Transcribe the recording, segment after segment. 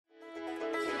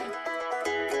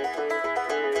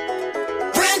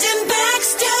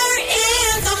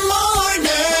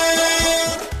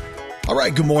All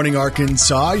right, good morning,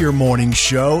 Arkansas. Your morning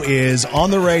show is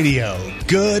on the radio.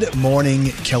 Good morning,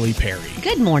 Kelly Perry.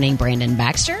 Good morning, Brandon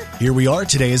Baxter. Here we are.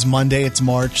 Today is Monday. It's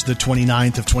March the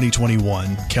 29th of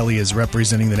 2021. Kelly is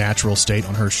representing the natural state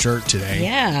on her shirt today.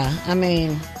 Yeah, I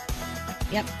mean,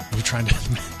 yep. You're trying to...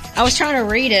 I was trying to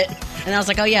read it, and I was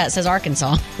like, oh, yeah, it says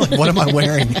Arkansas. Like, what am I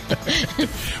wearing?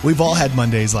 We've all had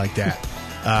Mondays like that.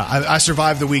 I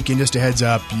survived the weekend. Just a heads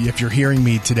up, if you're hearing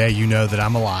me today, you know that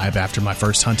I'm alive after my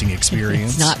first hunting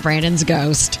experience. It's not Brandon's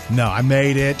ghost. No, I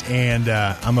made it, and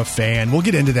I'm a fan. We'll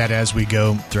get into that as we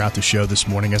go throughout the show this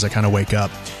morning as I kind of wake up.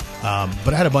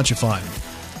 But I had a bunch of fun.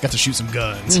 Got to shoot some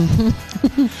guns.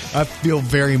 I feel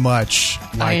very much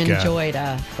like... I enjoyed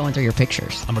going through your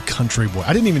pictures. I'm a country boy.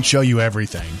 I didn't even show you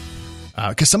everything.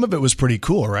 Because some of it was pretty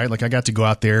cool, right? Like I got to go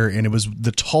out there, and it was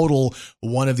the total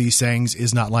one of these things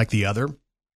is not like the other.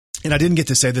 And I didn't get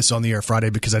to say this on the air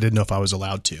Friday because I didn't know if I was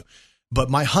allowed to.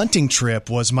 But my hunting trip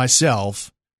was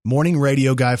myself, morning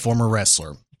radio guy, former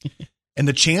wrestler, and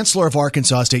the chancellor of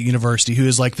Arkansas State University, who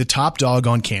is like the top dog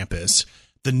on campus,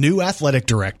 the new athletic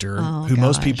director, who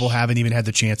most people haven't even had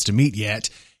the chance to meet yet,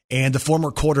 and the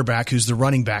former quarterback, who's the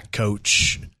running back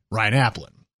coach, Ryan Applin.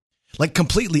 Like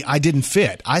completely, I didn't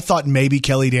fit. I thought maybe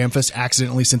Kelly Damphus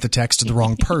accidentally sent the text to the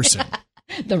wrong person.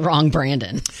 The wrong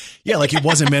Brandon. Yeah, like it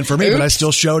wasn't meant for me, but I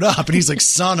still showed up. And he's like,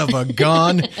 son of a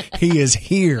gun, he is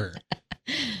here.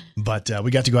 But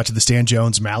we got to go out to the Stan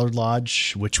Jones Mallard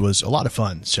Lodge, which was a lot of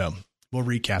fun. So we'll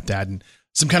recap that and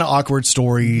some kind of awkward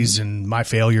stories and my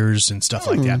failures and stuff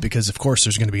like that, because of course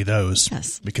there's going to be those,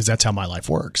 because that's how my life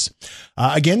works.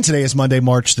 Again, today is Monday,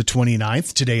 March the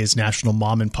 29th. Today is National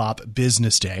Mom and Pop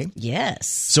Business Day. Yes.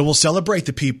 So we'll celebrate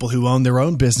the people who own their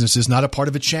own businesses, not a part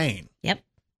of a chain. Yep.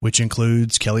 Which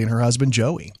includes Kelly and her husband,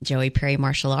 Joey. Joey Perry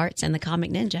Martial Arts and the Comic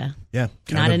Ninja. Yeah.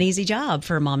 Not an easy job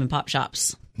for mom and pop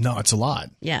shops. No, it's a lot.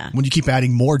 Yeah. When you keep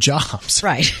adding more jobs.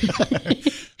 Right.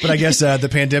 But I guess the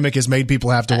pandemic has made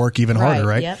people have to work even harder,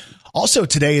 right? Yep. Also,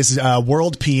 today is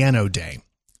World Piano Day.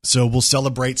 So we'll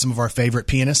celebrate some of our favorite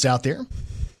pianists out there.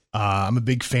 I'm a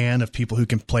big fan of people who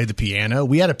can play the piano.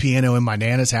 We had a piano in my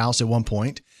Nana's house at one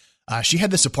point. She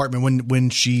had this apartment when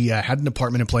she had an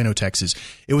apartment in Plano, Texas.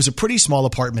 It was a pretty small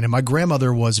apartment, and my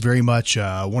grandmother was very much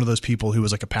one of those people who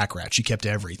was like a pack rat. She kept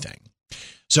everything.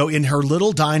 So in her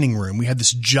little dining room, we had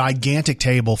this gigantic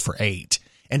table for 8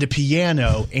 and a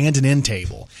piano and an end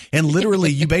table. And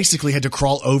literally, you basically had to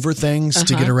crawl over things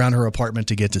to get around her apartment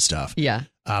to get to stuff. Yeah.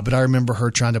 But I remember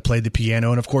her trying to play the piano.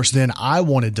 And of course, then I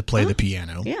wanted to play the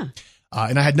piano. Yeah.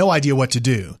 And I had no idea what to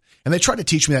do. And they tried to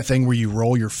teach me that thing where you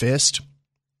roll your fist.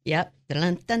 Yep.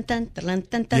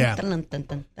 Yeah.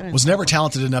 Was never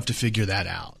talented enough to figure that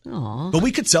out. Aww. But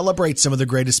we could celebrate some of the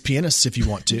greatest pianists if you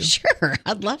want to. Sure,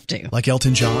 I'd love to. Like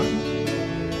Elton John.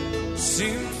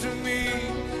 Seems to me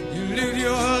you live your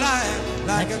life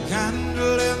like a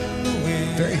candle in the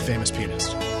wind. Very famous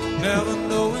pianist. Never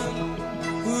knowing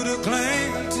who to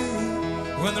cling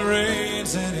to when the rain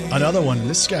set in. Another one.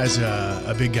 This guy's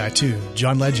a big guy too.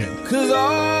 John Legend. 'Cause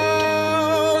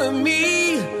all of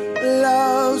me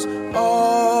loves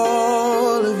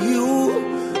all of you.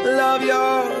 Love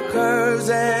your curves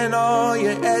and all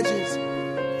your edges,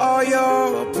 all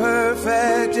your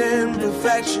perfect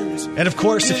imperfections. And of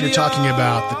course, if you're talking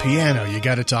about the piano, you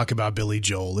got to talk about Billy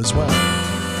Joel as well.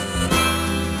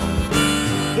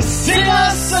 Sing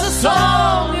us a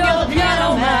song, you're the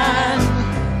piano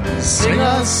man. Sing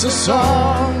us a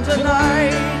song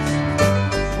tonight.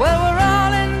 Well, we're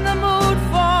all in the mood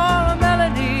for a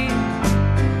melody,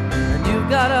 and you've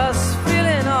got us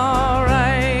feeling all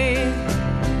right.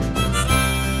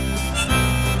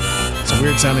 It's a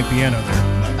weird sounding piano there.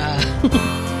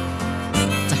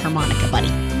 It's a harmonica, buddy.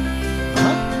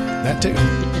 That too.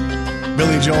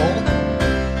 Billy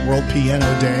Joel, World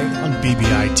Piano Day on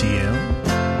BBITM.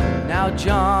 Now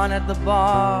John at the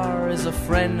bar is a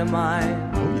friend of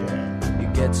mine. Oh yeah. He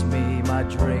gets me my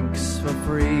drinks for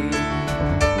free,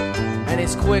 and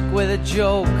he's quick with a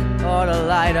joke or to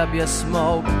light up your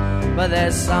smoke, but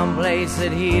there's some place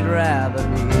that he'd rather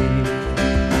be.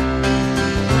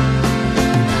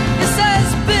 He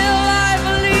says, Bill, I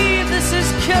believe this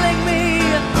is killing me,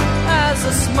 as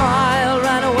a smile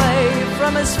ran away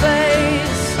from his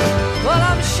face. Well,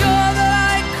 I'm sure that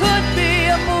I could be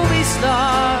a movie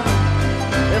star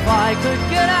if I could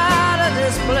get out of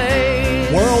this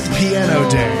place. World Piano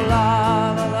Day.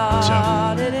 So,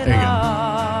 there you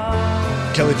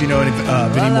go. Kelly, if you know any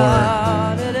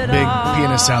more big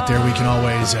pianists out there, we can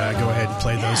always go ahead and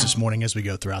play those this morning as we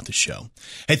go throughout the show.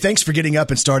 Hey, thanks for getting up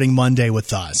and starting Monday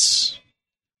with us.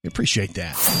 We appreciate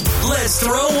that. Let's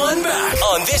throw one back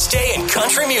on this day in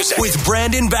country music with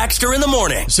Brandon Baxter in the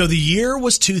morning. So the year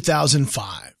was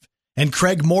 2005. And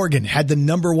Craig Morgan had the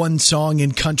 #1 song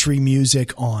in country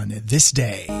music on this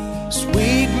day.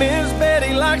 Sweet Miss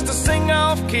Betty likes to sing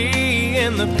off key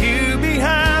in the pew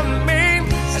behind me.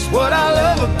 That's what I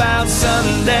love about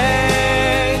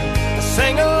Sunday. I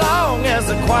sing along as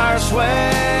the choir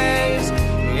sways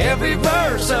every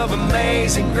verse of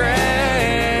Amazing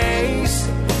Grace.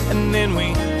 And then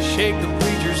we shake the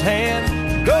preacher's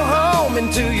hand, go home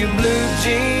into your blue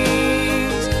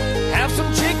jeans, have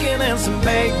some chicken and some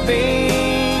baked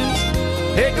beans,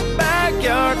 pick a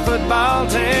backyard football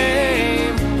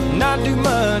team, not do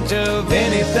much of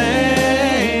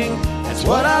anything. That's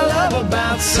what I love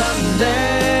about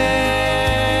Sunday.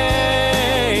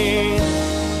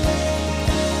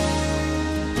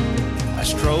 I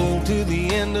stroll to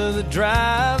the end of the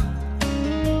drive,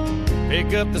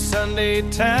 pick up the Sunday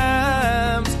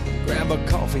Times, grab a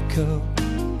coffee cup.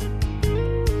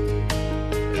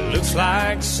 It looks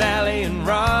like Sally and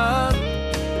Rod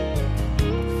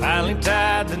finally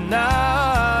tied the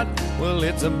knot. Well,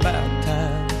 it's about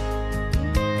time.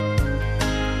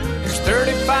 Here's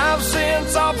 35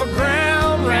 cents off a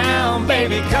ground round,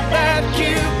 baby, cut that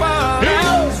coupon.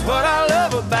 That's what I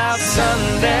love about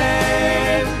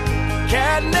Sunday.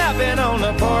 Catnapping on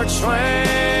the porch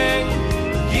swing,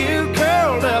 you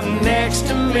curled up next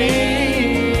to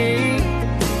me.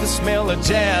 The smell of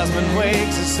jasmine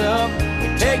wakes us up. We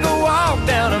take a walk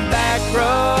down a back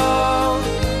road,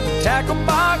 tackle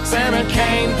box and a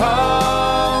cane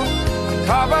pole,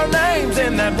 carve our names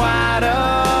in that white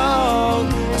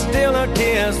oak. I steal a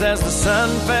kiss as the sun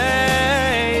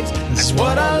fades. That's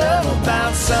what I love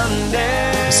about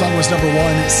Sunday. The song was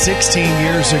 #1 16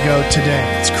 years ago today.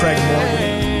 It's Craig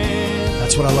Morgan.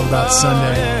 That's what I love about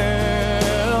Sunday.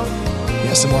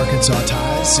 Yes, some Arkansas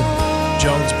ties, some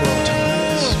Jonesboro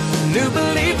ties. New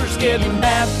believers getting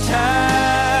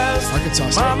baptized. Arkansas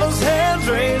State. Mama's hands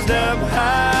raised up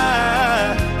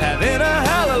high, having a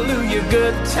hallelujah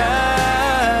good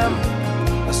time.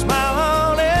 A smile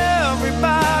on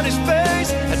everybody's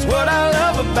face. That's what I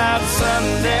love about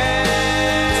Sunday.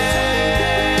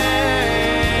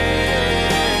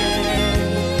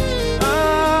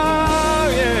 Oh,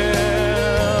 yeah.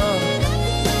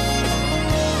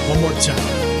 One more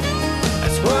time.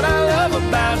 That's what I love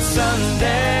about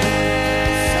Sunday.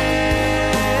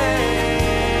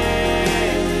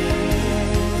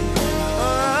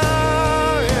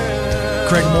 Oh, yeah.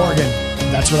 Craig Morgan,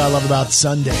 that's what I love about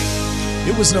Sunday.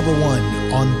 It was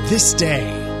 #1 on this day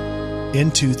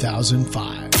in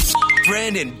 2005.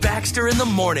 Brandon Baxter in the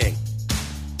morning.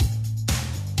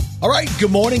 All right,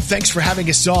 good morning. Thanks for having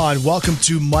us on. Welcome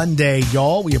to Monday,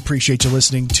 y'all. We appreciate you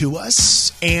listening to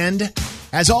us. And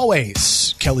as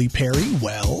always, Kelly Perry,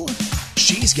 well,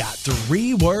 she's got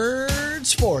 3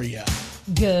 words for you.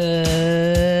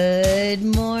 Good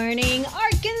morning,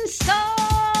 Arkansas.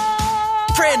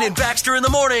 Brandon Baxter in the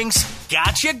mornings.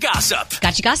 Gotcha Gossip.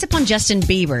 Gotcha Gossip on Justin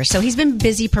Bieber. So he's been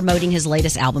busy promoting his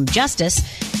latest album, Justice.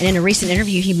 And in a recent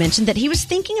interview, he mentioned that he was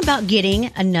thinking about getting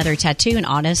another tattoo in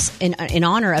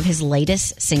honor of his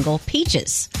latest single,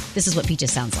 Peaches. This is what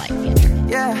Peaches sounds like.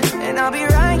 Yeah, and I'll be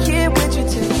right here with you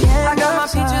till the end. I got my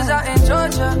peaches out in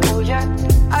Georgia. Oh, yeah.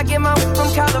 I get my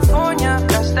from California.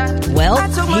 That's that. Well,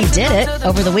 he did it.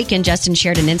 Over the weekend, Justin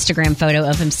shared an Instagram photo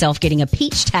of himself getting a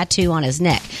peach tattoo on his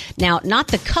neck. Now, not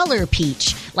the color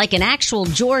peach, like an actual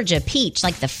Georgia peach,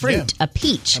 like the fruit, a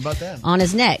peach. How about that? On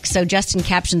his neck. So Justin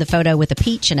captioned the photo with a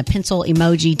peach and a pencil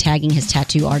emoji, tagging his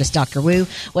tattoo artist, Dr. Wu.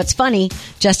 What's funny,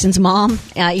 Justin's mom,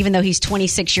 even though he's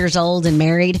 26 years old and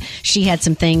married, she had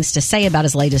some things to say about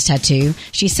his latest tattoo.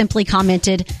 She simply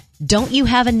commented, "Don't you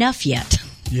have enough yet?"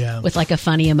 Yeah. With like a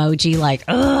funny emoji, like,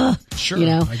 ugh. Sure, you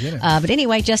know? I get it. But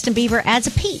anyway, Justin Bieber adds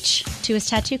a peach to his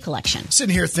tattoo collection.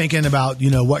 Sitting here thinking about,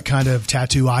 what kind of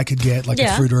tattoo I could get, like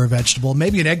a fruit or a vegetable.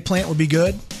 Maybe an eggplant would be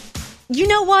good. You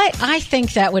know what? I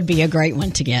think that would be a great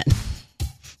one to get.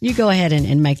 You go ahead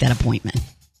and make that appointment.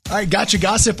 All right, gotcha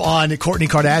gossip on Kourtney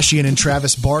Kardashian and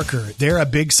Travis Barker. They're a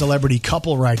big celebrity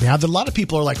couple right now. A lot of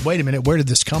people are like, wait a minute, where did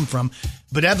this come from?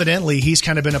 But evidently, he's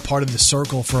kind of been a part of the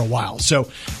circle for a while. So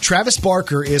Travis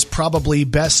Barker is probably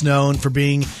best known for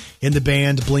being in the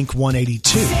band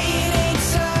Blink-182.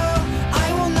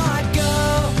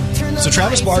 So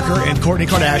Travis Barker and Kourtney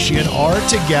Kardashian are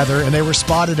together, and they were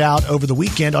spotted out over the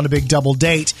weekend on a big double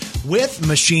date with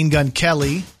Machine Gun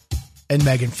Kelly and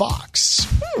Megan Fox.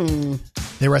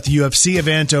 They were at the UFC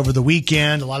event over the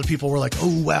weekend. A lot of people were like,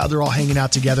 oh, wow, they're all hanging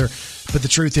out together. But the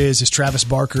truth is Travis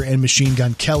Barker and Machine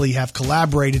Gun Kelly have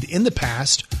collaborated in the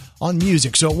past on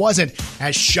music. So it wasn't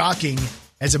as shocking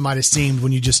as it might have seemed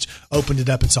when you just opened it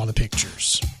up and saw the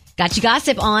pictures. Got you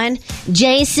gossip on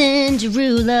Jason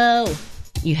Derulo.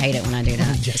 You hate it when I do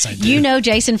that. Yes, I do. You know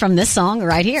Jason from this song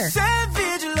right here.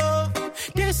 Savage love.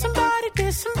 Did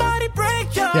somebody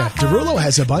break your Yeah, Derulo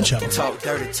has a bunch of them. Talk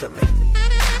dirty to me.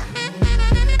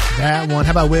 That one.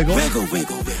 How about Wiggle? Wiggle,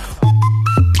 wiggle, wiggle.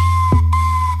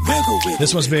 Wiggle, wiggle.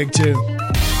 This one's big, too.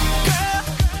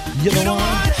 You're the one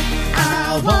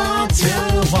I want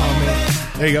to want me.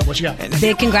 There you go. What you got?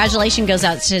 Big congratulations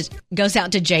goes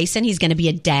out to Jason. He's going to be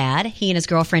a dad. He and his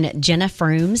girlfriend Jenna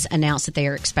Frooms announced that they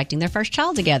are expecting their first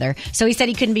child together. So he said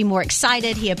he couldn't be more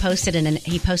excited. He posted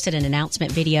an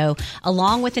announcement video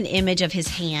along with an image of his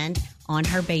hand on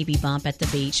her baby bump at the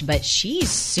beach. But she's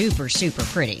super, super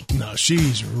pretty. No,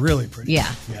 she's really pretty.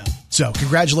 Yeah. So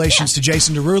congratulations to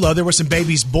Jason Derulo. There were some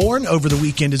babies born over the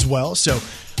weekend as well. So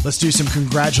let's do some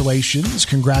congratulations.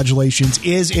 Congratulations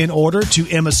is in order to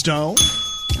Emma Stone,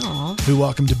 who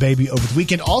welcomed a baby over the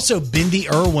weekend. Also, Bindi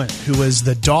Irwin, who is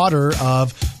the daughter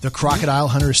of the crocodile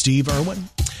hunter Steve Irwin.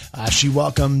 She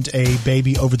welcomed a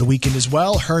baby over the weekend as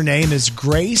well. Her name is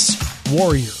Grace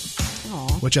Warrior,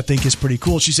 which I think is pretty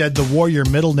cool. She said the Warrior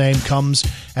middle name comes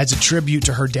as a tribute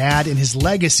to her dad and his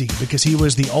legacy because he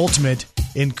was the ultimate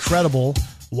incredible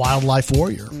wildlife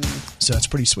warrior. So that's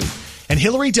pretty sweet. And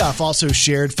Hillary Duff also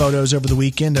shared photos over the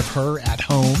weekend of her at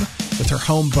home with her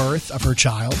home birth of her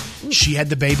child. She had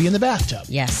the baby in the bathtub.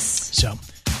 Yes. So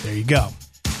there you go.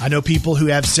 I know people who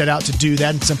have set out to do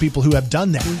that and some people who have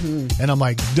done that. And I'm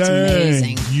like, dang,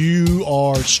 amazing. you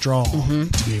are strong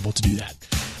to be able to do that.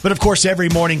 But of course, every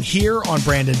morning here on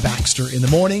Brandon Baxter in the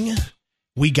Morning,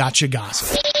 we got you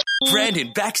gossip.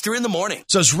 Brandon Baxter in the morning.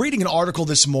 So I was reading an article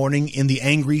this morning in the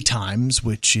Angry Times,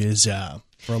 which is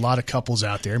for a lot of couples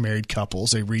out there, married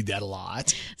couples, they read that a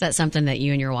lot. Is that something that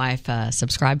you and your wife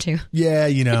subscribe to? Yeah,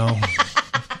 you know,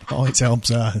 always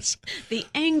helps us. The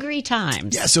Angry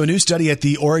Times. Yeah, so a new study at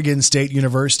the Oregon State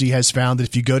University has found that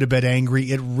if you go to bed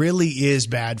angry, it really is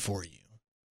bad for you.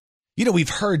 You know, we've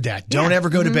heard that. Don't ever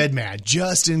go to bed mad,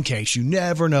 just in case. You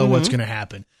never know what's going to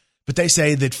happen. But they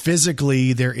say that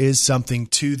physically there is something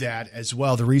to that as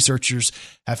well. The researchers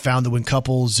have found that when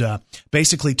couples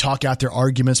basically talk out their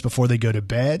arguments before they go to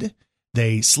bed,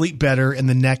 they sleep better and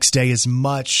the next day is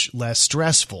much less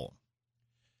stressful.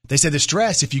 They say the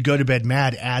stress, if you go to bed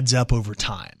mad, adds up over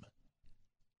time.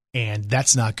 And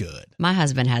that's not good. My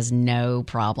husband has no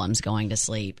problems going to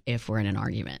sleep if we're in an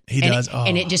argument. He does?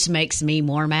 And it just makes me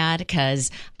more mad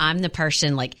because I'm the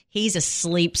person, like, he's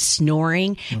asleep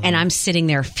snoring, and I'm sitting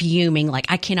there fuming, like,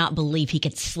 I cannot believe he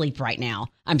could sleep right now.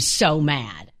 I'm so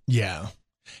mad. Yeah.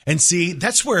 And see,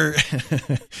 that's where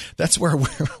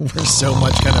we're so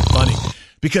much kind of funny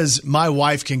because my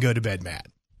wife can go to bed mad.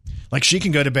 Like, she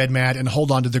can go to bed mad and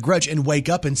hold on to the grudge and wake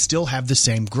up and still have the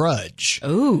same grudge.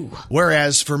 Ooh.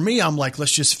 Whereas for me, I'm like,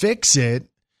 let's just fix it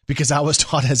because I was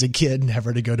taught as a kid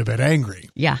never to go to bed angry.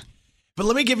 Yeah. But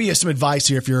let me give you some advice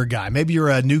here if you're a guy. Maybe you're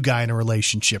a new guy in a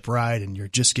relationship, right? And you're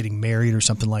just getting married or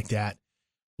something like that.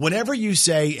 Whenever you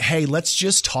say, hey, let's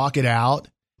just talk it out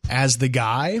as the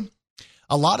guy,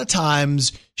 a lot of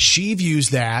times she views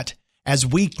that as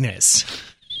weakness.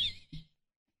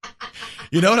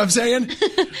 You know what I'm saying?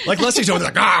 Like, let's say someone's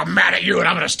like, I'm mad at you and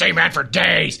I'm going to stay mad for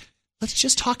days. Let's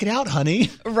just talk it out, honey.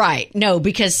 Right. No,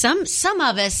 because some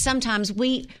of us, sometimes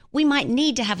we might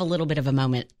need to have a little bit of a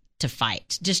moment to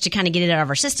fight just to kind of get it out of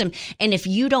our system. And if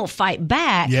you don't fight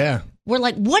back, we're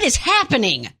like, what is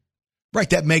happening? Right.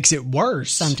 That makes it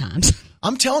worse. Sometimes.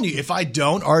 I'm telling you, if I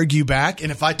don't argue back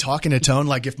and if I talk in a tone,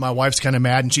 like if my wife's kind of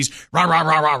mad and she's rah, rah,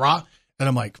 rah, rah, rah, and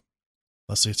I'm like,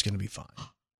 let's say it's going to be fine.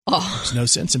 Oh. There's no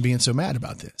sense in being so mad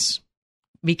about this.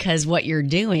 Because what you're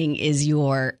doing is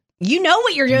you know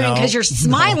what you're doing because you're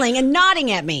smiling and nodding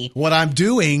at me. What I'm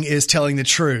doing is telling the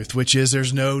truth, which is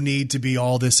there's no need to be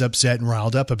all this upset and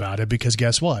riled up about it because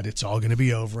guess what? It's all going to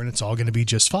be over and it's all going to be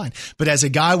just fine. But as a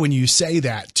guy, when you say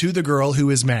that to the girl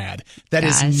who is mad, that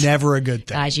is never a good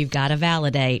thing. Guys, you've got to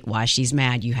validate why she's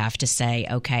mad. You have to say,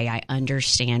 okay, I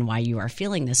understand why you are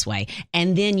feeling this way.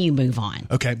 And then you move on.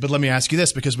 Okay, but let me ask you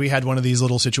this because we had one of these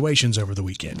little situations over the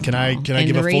weekend. Can I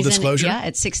give a full disclosure? Yeah,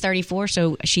 it's 6:34,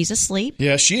 so she's asleep.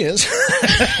 Yeah, she is.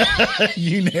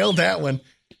 You nailed that one.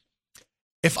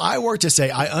 If I were to say,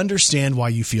 I understand why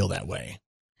you feel that way,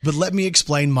 but let me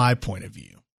explain my point of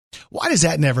view. Why does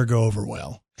that never go over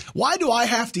well? Why do I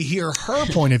have to hear her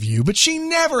point of view, but she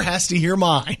never has to hear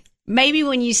mine? Maybe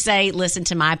when you say, listen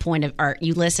to my point of, or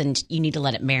you listened, you need to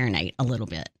let it marinate a little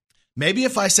bit. Maybe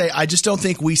if I say, I just don't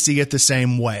think we see it the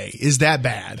same way. Is that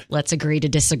bad? Let's agree to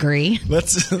disagree.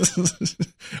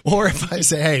 Or if I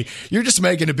say, hey, you're just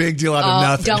making a big deal out of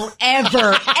nothing. Don't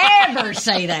ever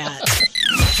say that.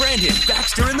 Brandon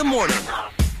Baxter in the morning.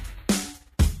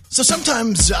 So So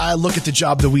sometimes I look at the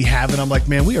job that we have and I'm like,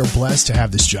 man, we are blessed to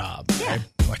have this job. Yeah. Right?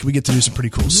 Like we get to do some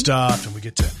pretty cool stuff and we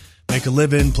get to make a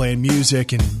living playing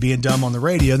music and being dumb on the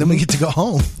radio. Then we get to go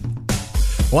home.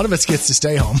 One of us gets to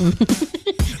stay home.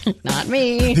 Not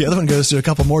me. The other one goes to a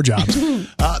couple more jobs.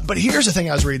 But here's the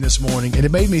thing I was reading this morning, and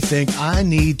it made me think I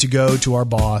need to go to our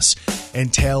boss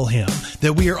and tell him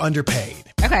that we are underpaid.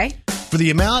 Okay. For the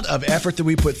amount of effort that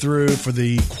we put through, for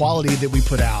the quality that we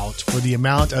put out, for the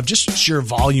amount of just sheer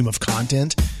volume of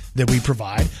content that we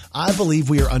provide, I believe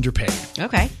we are underpaid.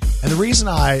 Okay. And the reason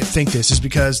I think this is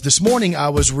because this morning I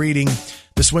was reading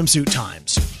the Swimsuit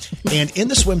Times. And in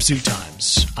the Swimsuit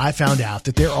Times, I found out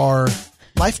that there are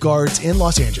lifeguards in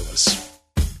Los Angeles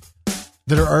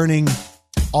that are earning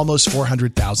almost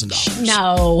 $400,000.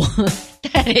 No,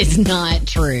 that is not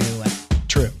true.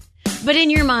 True. But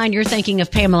in your mind, you're thinking of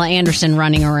Pamela Anderson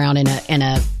running around in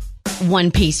a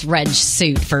one-piece red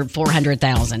suit for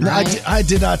 $400,000, right? I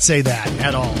did not say that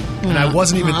at all. And I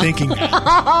wasn't even thinking that.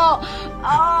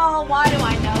 Oh, why do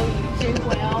I know you too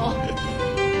well?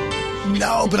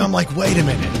 No, but I'm like, wait a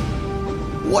minute.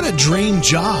 What a dream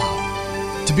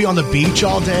job. To be on the beach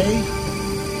all day.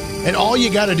 And all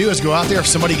you got to do is go out there if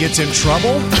somebody gets in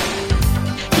trouble.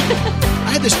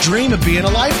 I had this dream of being a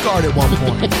lifeguard at one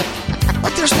point.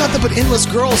 Like there's nothing but endless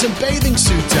girls in bathing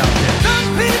suits out there. Some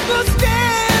people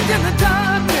stand in the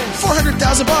darkness,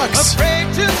 $400,000. afraid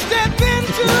to step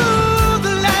into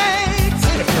the light.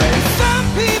 Some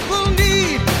people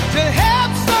need to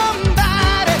help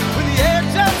somebody when the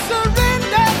edge of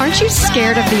surrender. Aren't you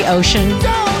scared of the ocean?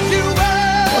 Don't you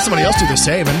worry. Let somebody else do the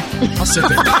saving. I'll sit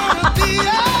there. Gonna be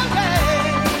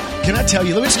alright. Can I tell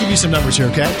you? Let me just give you some numbers here,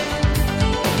 okay?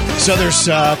 So there's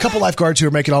a couple lifeguards who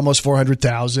are making almost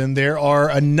 $400,000. There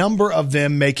are a number of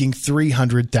them making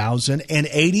 $300,000, and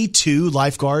 82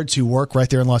 lifeguards who work right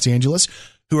there in Los Angeles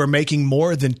who are making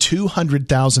more than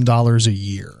 $200,000 a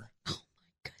year. Oh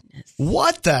my goodness!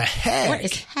 What the heck? What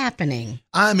is happening?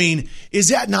 I mean, is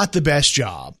that not the best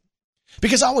job?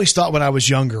 Because I always thought when I was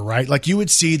younger, right? Like you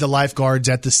would see the lifeguards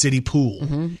at the city pool, I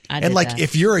and did like that.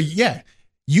 if you're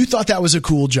you thought that was a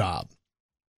cool job.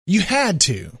 You had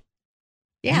to.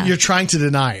 Yeah, You're trying to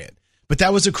deny it. But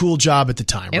that was a cool job at the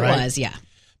time, it right? was. Yeah.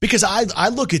 Because I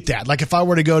look at that. Like if I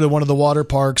were to go to one of the water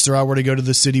parks or I were to go to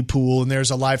the city pool and there's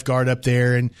a lifeguard up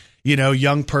there and,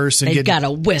 young person. They've got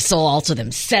a whistle all to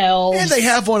themselves. And they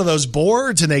have one of those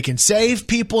boards and they can save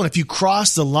people. And if you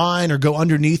cross the line or go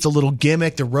underneath the little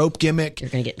gimmick, the rope gimmick.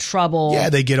 You're going to get in trouble. Yeah,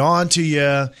 they get on to you.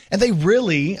 And they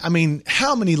really,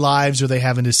 how many lives are they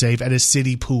having to save at a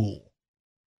city pool?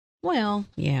 Well,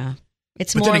 yeah.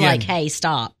 It's But more then again- like, hey,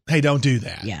 stop. Hey, don't do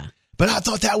that. Yeah. But I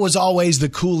thought that was always the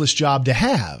coolest job to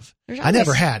have. There's I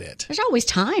never always- had it. There's always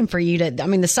time for you to,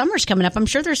 the summer's coming up. I'm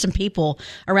sure there's some people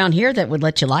around here that would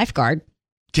let you lifeguard.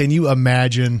 Can you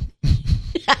imagine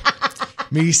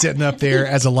me sitting up there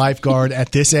as a lifeguard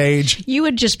at this age? You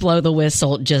would just blow the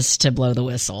whistle just to blow the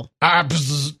whistle. I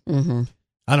don't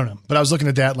know, but I was looking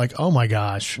at that like, oh my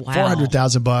gosh, Wow.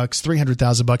 $400,000,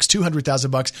 $300,000,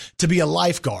 $200,000 to be a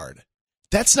lifeguard.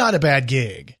 That's not a bad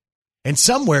gig. And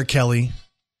somewhere, Kelly,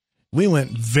 we went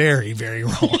very, very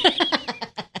wrong.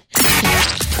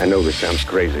 I know this sounds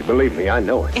crazy. Believe me, I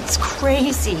know it. It's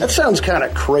crazy. That sounds kind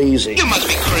of crazy. You must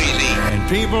be crazy. And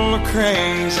people are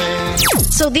crazy.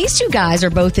 So these two guys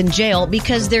are both in jail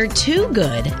because they're too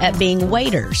good at being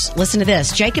waiters. Listen to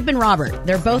this. Jacob and Robert,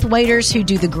 they're both waiters who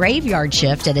do the graveyard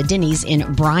shift at a Denny's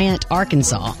in Bryant,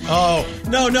 Arkansas. Oh,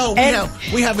 no.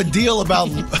 We have a deal about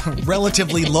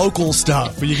relatively local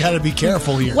stuff, but you got to be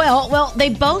careful here. Well, they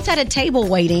both had a table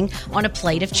waiting on a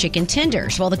plate of chicken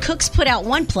tenders. Well, the cooks put out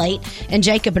one plate, and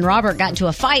Jacob and Robert got into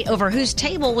a fight over whose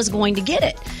table was going to get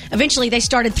it. Eventually, they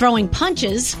started throwing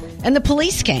punches, and the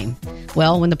police came.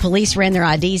 Well, when the police ran their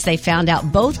IDs, they found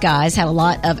out both guys had a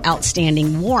lot of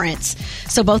outstanding warrants.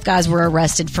 So both guys were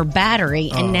arrested for battery,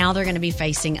 and now they're going to be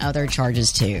facing other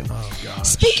charges too. Oh, gosh.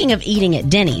 Speaking of eating at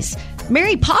Denny's,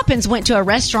 Mary Poppins went to a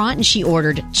restaurant and she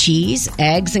ordered cheese,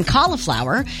 eggs, and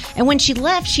cauliflower. And when she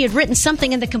left, she had written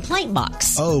something in the complaint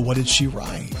box. Oh, what did she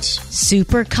write?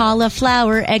 Super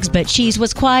cauliflower eggs, but cheese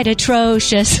was quite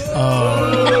atrocious.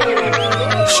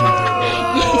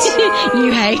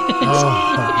 You hate it.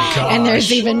 Oh, gosh. And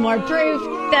there's even more proof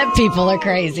that people are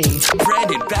crazy.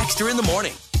 Brandon Baxter in the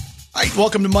morning. All right,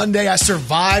 welcome to Monday. I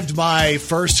survived my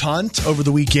first hunt over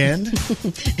the weekend.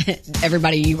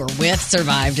 Everybody you were with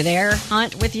survived their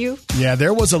hunt with you. Yeah,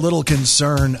 there was a little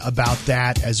concern about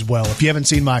that as well. If you haven't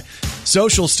seen my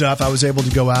social stuff, I was able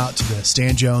to go out to the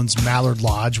Stan Jones Mallard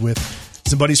Lodge with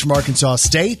some buddies from Arkansas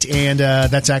State, and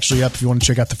that's actually up if you want to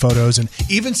check out the photos and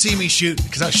even see me shoot,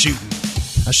 because I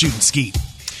was shooting skeet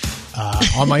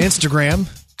on my Instagram.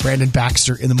 Brandon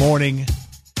Baxter in the morning.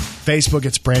 Facebook,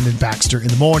 it's Brandon Baxter in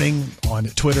the morning. On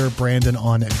Twitter, Brandon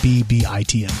on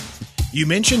BBITM. You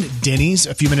mentioned Denny's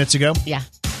a few minutes ago. Yeah.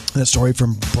 That story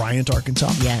from Bryant,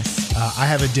 Arkansas. Yes. I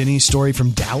have a Denny's story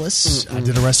from Dallas. I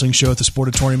did a wrestling show at the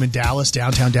Sportatorium in Dallas,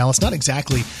 downtown Dallas. Not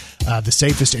exactly the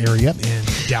safest area in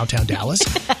downtown Dallas.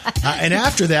 And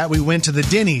after that, we went to the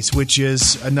Denny's, which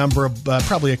is a number of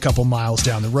probably a couple miles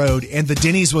down the road. And the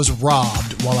Denny's was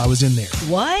robbed while I was in there.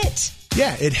 What?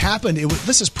 Yeah, it happened.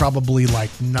 This is probably like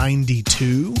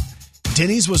 92.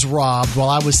 Denny's was robbed while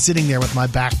I was sitting there with my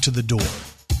back to the door.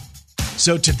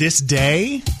 So to this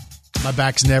day, my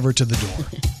back's never to the door.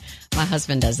 My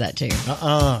husband does that too.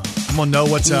 I'm going to know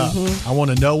what's up. I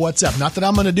want to know what's up. Not that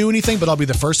I'm going to do anything, but I'll be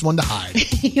the first one to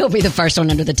hide. You'll be the first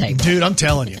one under the table. Dude, I'm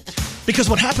telling you. Because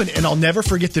what happened, and I'll never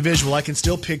forget the visual, I can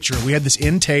still picture it. We had this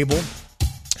end table,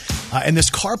 and this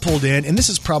car pulled in, and this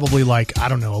is probably like,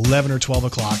 11 or 12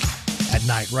 o'clock at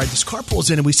night, right? This car pulls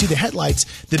in, and we see the headlights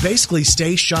that basically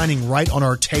stay shining right on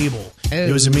our table. Ooh.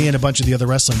 It was me and a bunch of the other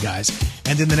wrestling guys.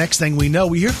 And then the next thing we know,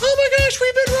 we hear, oh my gosh,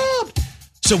 we've been robbed.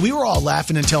 So we were all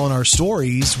laughing and telling our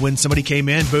stories when somebody came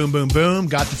in, boom, boom, boom,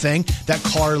 got the thing. That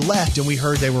car left, and we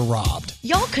heard they were robbed.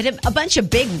 Y'all could have, a bunch of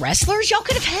big wrestlers, y'all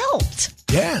could have helped.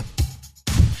 Yeah.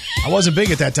 I wasn't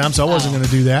big at that time, so I wasn't going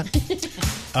to do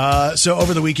that. So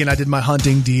over the weekend, I did my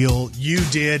hunting deal. You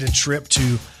did a trip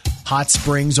to Hot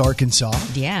Springs, Arkansas.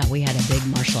 Yeah, we had a big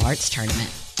martial arts tournament.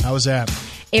 How was that?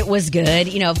 It was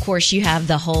good. You know, of course, you have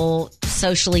the whole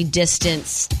socially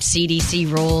distanced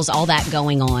CDC rules, all that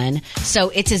going on. So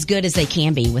it's as good as they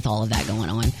can be with all of that going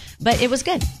on. But it was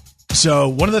good. So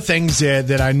one of the things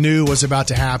that I knew was about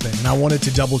to happen, and I wanted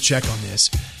to double check on this,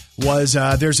 was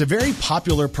there's a very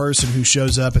popular person who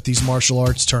shows up at these martial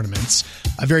arts tournaments.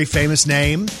 A very famous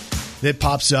name that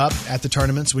pops up at the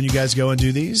tournaments when you guys go and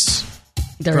do these.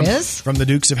 There is? From the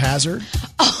Dukes of Hazzard.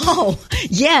 Oh,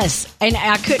 yes. And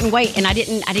I couldn't wait. And I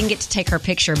didn't get to take her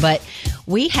picture, but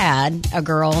we had a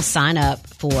girl sign up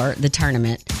for the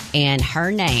tournament, and her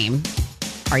name,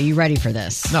 are you ready for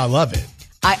this? No, I love it.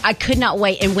 I could not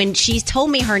wait. And when she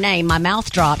told me her name, my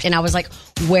mouth dropped, and I was like,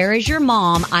 where is your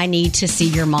mom? I need to see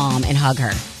your mom and hug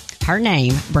her. Her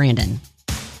name, Brandon,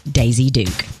 Daisy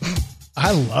Duke.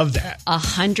 I love that.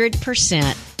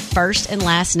 100% first and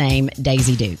last name,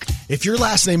 Daisy Duke. If your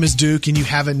last name is Duke and you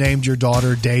haven't named your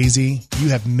daughter Daisy, you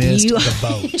have missed the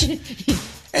boat.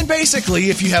 And basically,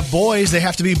 if you have boys, they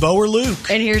have to be Bo or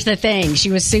Luke. And here's the thing.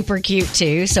 She was super cute,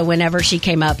 too. So whenever she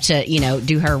came up to,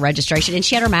 do her registration, and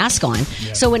she had her mask on.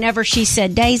 Yeah. So whenever she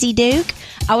said Daisy Duke,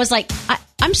 I was like,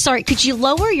 I'm sorry, could you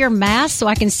lower your mask so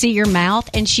I can see your mouth?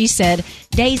 And she said,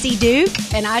 Daisy Duke.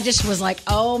 And I just was like,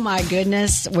 oh, my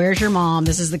goodness, where's your mom?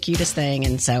 This is the cutest thing.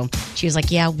 And so she was like,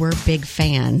 yeah, we're big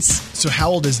fans. So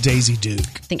how old is Daisy Duke?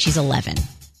 I think she's 11.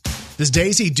 Does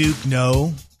Daisy Duke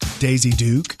know Daisy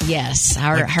Duke? Yes.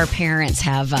 Her parents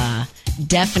have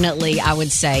definitely, I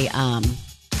would say,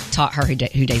 taught her who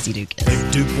Daisy Duke is.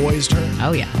 They've Duke boysed her?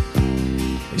 Oh, yeah.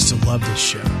 I used to love this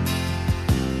show.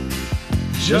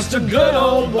 Just a good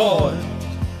old boy,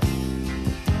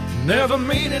 never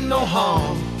meaning no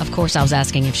harm. Of course, I was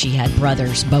asking if she had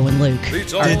brothers, Bo and Luke.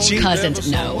 Did she?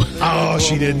 Cousins? No. Oh,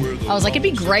 she didn't. I was like, it'd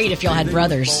be great if y'all had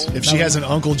brothers. If she has an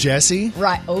Uncle Jesse.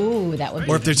 Right. Oh, that would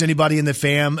be. Or if there's anybody in the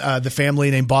family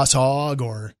named Boss Hogg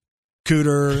or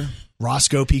Cooter,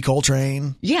 Roscoe P.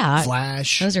 Coltrane. Yeah.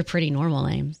 Flash. Those are pretty normal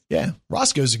names. Yeah.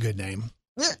 Roscoe's a good name.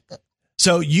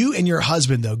 So you and your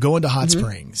husband, though, going to Hot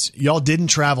Springs, y'all didn't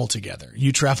travel together.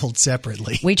 You traveled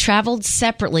separately. We traveled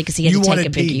separately because he had to take a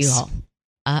big U-Haul.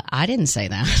 I didn't say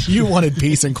that. You wanted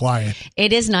peace and quiet.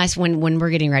 It is nice when we're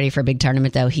getting ready for a big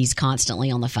tournament, though. He's constantly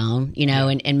on the phone,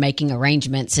 and making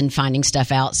arrangements and finding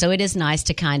stuff out. So it is nice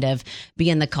to kind of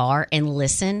be in the car and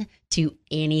listen to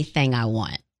anything I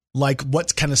want. Like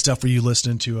what kind of stuff were you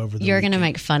listening to over the You're going to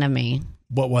make fun of me.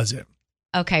 What was it?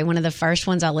 Okay, one of the first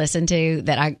ones I listened to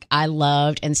that I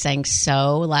loved and sang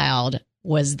so loud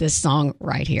was this song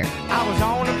right here. I was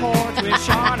on the porch with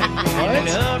Sean and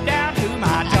up down to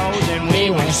my toes and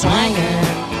we were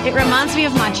swinging. It reminds me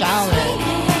of my childhood.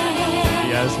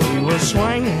 Yes, we were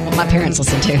swinging. What my parents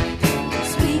listened to.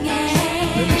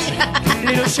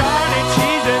 Little Charlotte,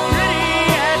 she's as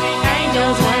pretty as the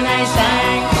angels when they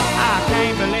sing. I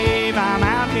can't believe I'm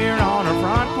out here on her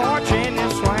front porch in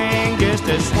this swing, just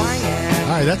a swinging.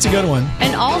 All right, that's a good one.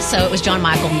 And also, it was John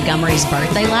Michael Montgomery's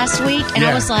birthday last week, and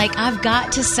I was like, I've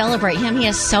got to celebrate him. He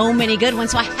has so many good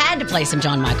ones, so I had to play some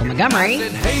John Michael Montgomery. I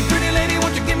said, hey, pretty lady,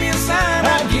 won't you give me a sign?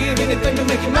 I'll give anything to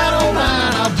make you mine, oh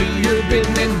mine. I'll do your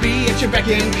bidding and be at your beck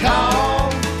and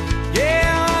call.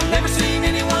 Yeah, I've never seen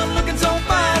anyone looking so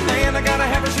fine, man. I gotta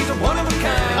have her, she's a one of a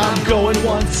kind. I'm going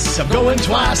once, I'm going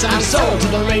twice. I'm sold to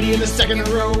the lady in the second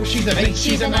row. She's an 8,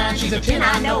 she's a 9, she's a 10,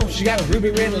 I know. She got ruby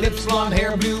red lips, blonde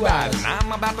hair, blue eyes. And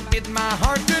I'm about to bid my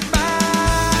heart goodbye.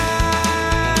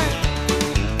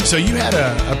 So you had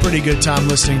a pretty good time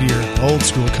listening to your old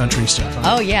school country stuff,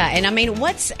 huh? Oh, yeah. And I mean,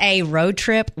 what's a road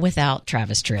trip without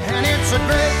Travis Tritt? And it's a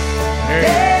great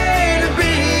day to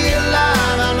be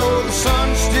alive. I know the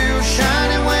sun's still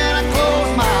shining when I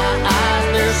close my eyes.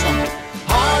 There's some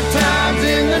hard times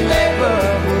in the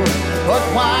neighborhood, but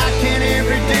why can't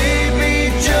every day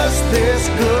be just this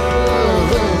good?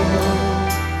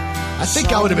 I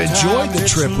think I would have enjoyed the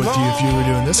trip with you if you were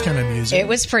doing this kind of music. It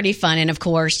was pretty fun. And of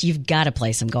course, you've got to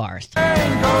play some Garth.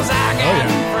 Cause I got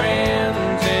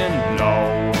friends in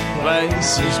low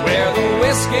places where the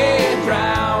whiskey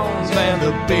drowns and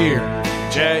the beer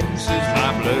chases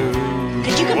my blues.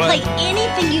 Because you can play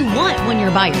anything you want when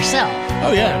you're by yourself.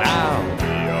 Oh, yeah. I'll be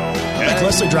I think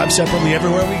Leslie drives separately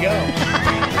everywhere we go.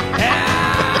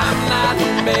 I'm not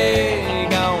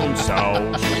big on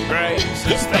social graces.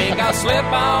 Think I'll slip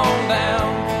on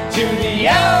down to the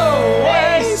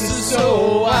oasis.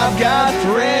 So I've got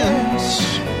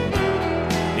friends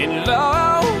in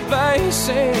low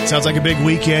places. Sounds like a big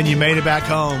weekend. You made it back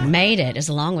home. Made it. It was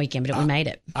a long weekend, but we made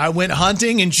it. I went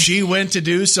hunting and she went to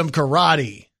do some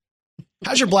karate.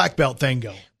 How's your black belt thing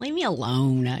go? Leave me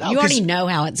alone. You 'cause already know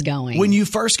how it's going. When you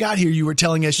first got here, you were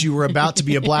telling us you were about to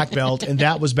be a black belt, and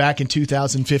that was back in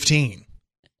 2015.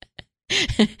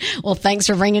 Well, thanks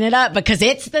for bringing it up because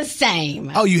it's the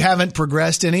same. Oh, you haven't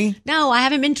progressed any? No, I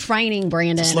haven't been training,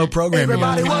 Brandon. Slow programming.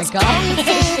 Everybody Oh, my was God. kung fu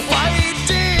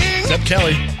fighting. Except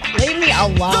Kelly. Leave me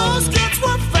alone. Those kids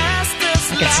were fast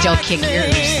as I could still kick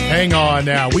yours. Hang on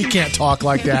now. We can't talk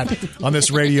like that on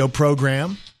this radio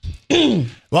program.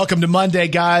 Welcome to Monday,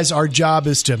 guys. Our job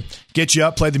is to get you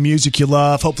up, play the music you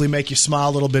love, hopefully make you smile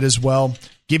a little bit as well,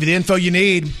 give you the info you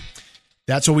need.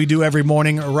 That's what we do every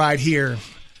morning right here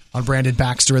on Brandon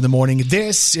Baxter in the Morning.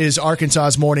 This is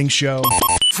Arkansas's Morning Show.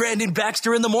 Brandon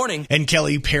Baxter in the morning. And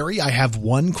Kelly Perry, I have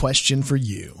one question for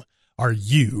you. Are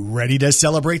you ready to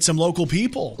celebrate some local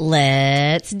people?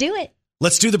 Let's do it.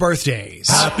 Let's do the birthdays.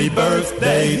 Happy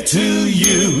birthday to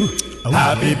you.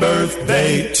 Happy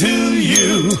birthday to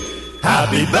you.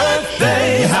 Happy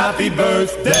birthday, happy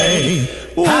birthday.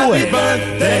 Happy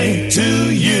birthday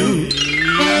to you.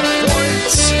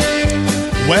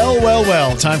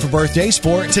 Well. Time for birthdays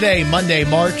for today, Monday,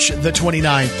 March the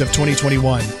 29th of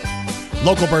 2021.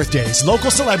 Local birthdays, local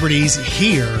celebrities,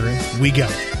 here we go.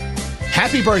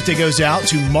 Happy birthday goes out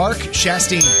to Mark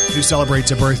Chastain, who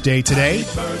celebrates a birthday today.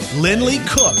 Lindley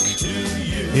Cook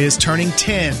is turning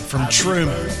 10 from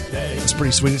Truman. It's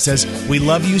pretty sweet. It says, "We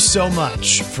love you so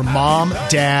much," from Mom,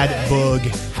 Dad, Boog,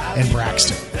 and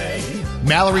Braxton.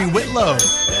 Mallory Whitlow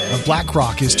of Black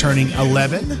Rock is turning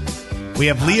 11. We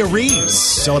have Leah Reeves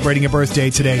celebrating a birthday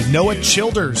today. Noah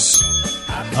Childers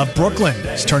of Brooklyn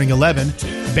is turning 11.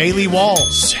 Bailey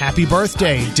Walls, happy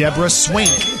birthday. Deborah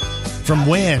Swink from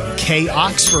Wynn. Kay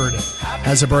Oxford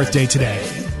has a birthday today.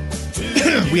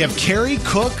 We have Carrie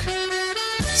Cook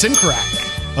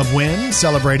Sincrack of Wynn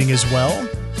celebrating as well.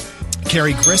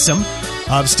 Carrie Grissom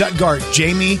of Stuttgart.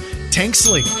 Jamie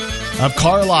Tanksley of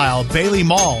Carlisle. Bailey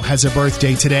Mall has a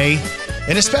birthday today.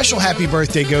 And a special happy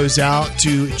birthday goes out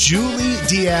to Julie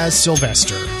Diaz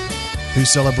Sylvester, who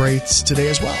celebrates today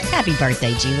as well. Happy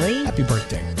birthday, Julie. Happy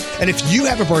birthday. And if you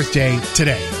have a birthday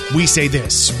today, we say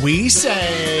this. We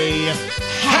say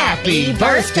happy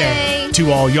birthday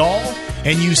to all y'all.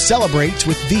 And you celebrate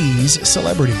with these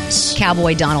celebrities.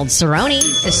 Cowboy Donald Cerrone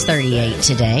is 38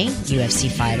 today, UFC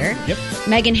fighter. Yep.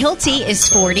 Megan Hilty is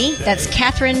 40. That's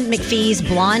Catherine McPhee's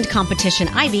blonde competition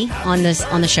Ivy on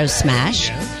the show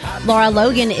Smash. Laura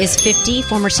Logan is 50,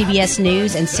 former CBS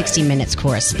News and 60 Minutes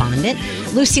correspondent.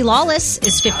 Lucy Lawless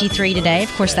is 53 today.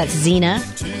 Of course, that's Xena,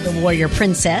 the warrior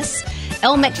princess.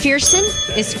 Elle Macpherson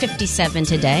is 57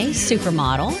 today,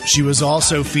 supermodel. She was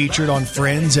also featured on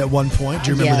Friends at one point. Do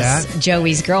you remember Yes, that?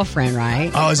 Joey's girlfriend, right?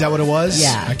 Oh, is that what it was?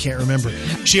 Yeah. I can't remember.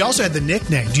 She also had the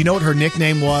nickname. Do you know what her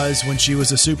nickname was when she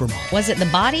was a supermodel? Was it The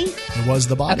Body? It was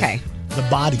The Body. Okay. The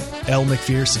Body. Elle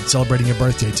Macpherson celebrating her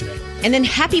birthday today. And then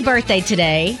happy birthday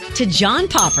today to John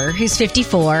Popper, who's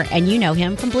 54, and you know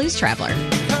him from Blues Traveler.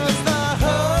 Cause the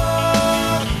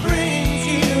hug brings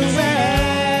you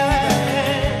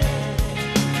back.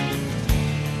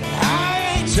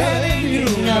 I ain't telling you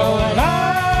no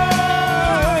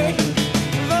lie.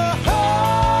 The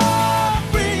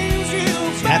hug brings you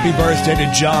back. Happy birthday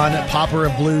to John Popper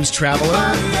of Blues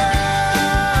Traveler.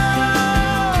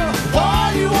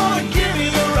 Why you wanna give me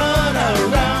the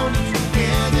runaround?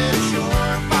 Yeah, that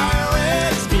surefire way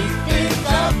to speed things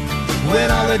up. when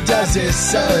all it does is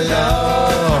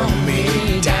slow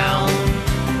me down.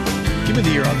 Give me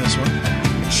the year on this one.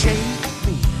 Shake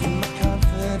me in my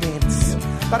confidence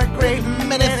about a great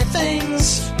many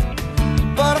things.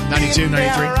 But 92,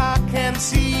 93. I can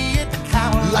see it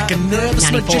Like a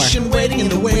nervous 94. magician waiting in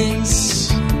the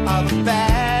wings of a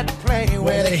bad play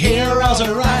where the heroes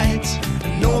are right.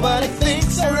 Nobody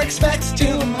thinks or expects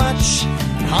too much.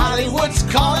 Hollywood's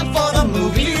calling for the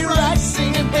movie rights.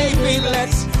 Singing, baby,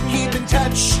 let's keep in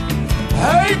touch.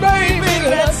 Hey, baby,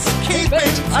 let's keep in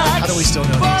touch. How do we still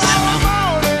know For these? a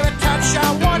moment, a touch,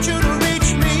 I want you to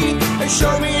reach me and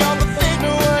show me all the things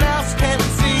no one else can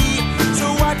see. So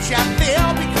watch out,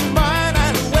 they'll be combined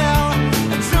as well.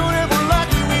 And soon if we're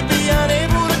lucky, we'd be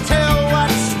unable to tell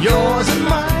what's yours and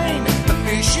mine. The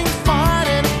fishing fine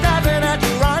and it's nothing at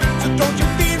your run. So don't you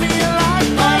feed me a life,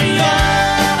 buddy,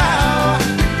 yeah.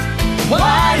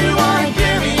 Why you wanna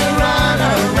give me a run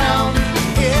around?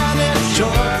 Yeah, then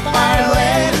surefire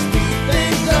way to speed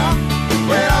things up.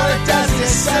 When all it does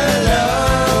is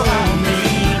slow me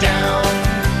down.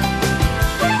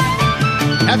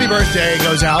 Happy birthday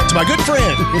goes out to my good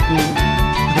friend,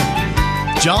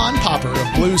 John Popper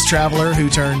of Blues Traveler, who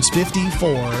turns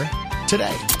 54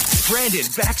 today. Brandon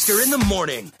Baxter in the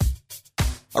morning.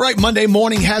 All right, Monday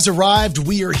morning has arrived.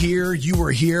 We are here. You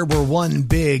are here. We're one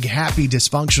big, happy,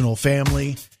 dysfunctional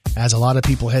family as a lot of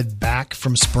people head back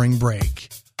from spring break.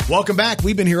 Welcome back.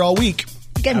 We've been here all week.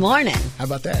 Good morning. How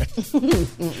about that?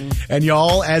 And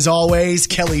y'all, as always,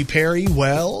 Kelly Perry,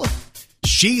 well,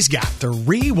 she's got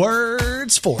 3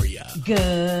 words for you.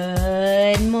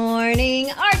 Good morning,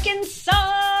 Arkansas.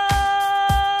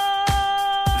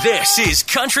 This is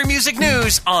Country Music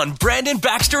News on Brandon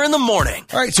Baxter in the morning.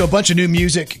 All right, so a bunch of new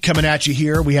music coming at you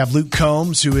here. We have Luke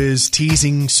Combs, who is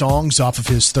teasing songs off of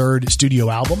his 3rd studio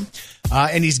album.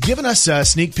 And he's given us a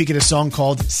sneak peek at a song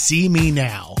called See Me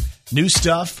Now. New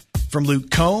stuff from Luke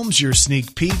Combs, your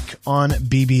sneak peek on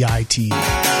BBI-TV.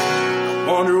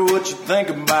 Wonder what you think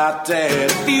about that.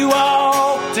 If you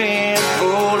walked in,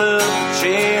 pulled up a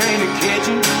chair in the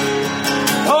kitchen,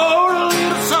 poured a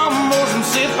little something more and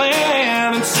sipping,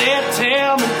 and said,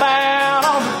 tell me about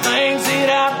all the things that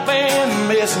I've been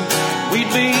missing. We'd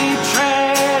be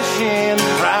trashing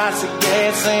the price of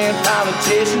gas and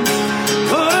politicians.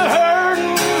 Put a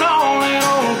hurting on an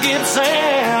old Gibson,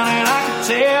 and I could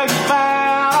tell you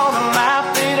about all the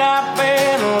life that I've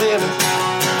been living.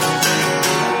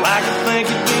 Like I think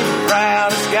you'd be the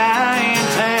proudest guy in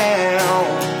town.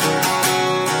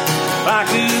 If I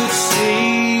could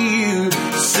see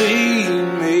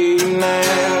me now.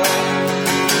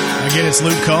 Again, it's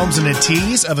Luke Combs and a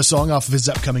tease of a song off of his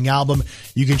upcoming album.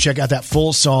 You can check out that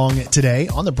full song today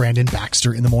on the Brandon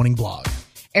Baxter in the Morning blog.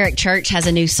 Eric Church has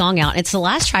a new song out. It's the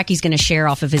last track he's going to share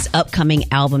off of his upcoming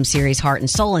album series, Heart and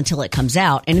Soul, until it comes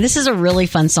out. And this is a really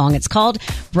fun song. It's called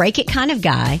Break It Kind of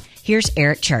Guy. Here's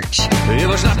Eric Church.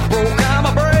 If it's not broke, I'm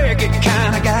a break it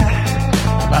kind of guy.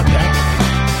 About that.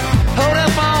 Hold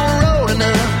up on rolling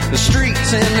up the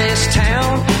streets in this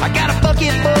town. I got a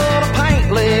bucket full of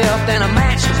paint left and a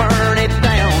match to burn it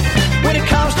down. When it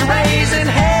comes to raising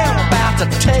hell, about to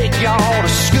take y'all to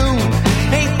school.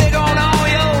 Ain't big on all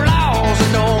your laws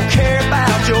and don't care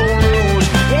about your rules.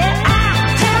 Yeah,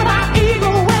 I tell my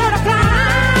eagle where to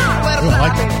fly. Where to fly.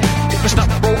 Like it. If it's not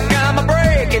broke, I'm a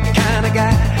break it kind of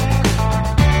guy.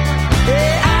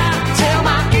 Yeah, I tell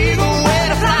my eagle where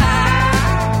to fly.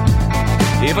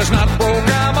 If it's not broke,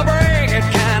 I'm a break it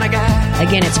kind of guy.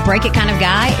 Again, it's Break It Kind of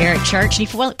Guy, Eric Church. And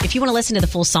if you want to listen to the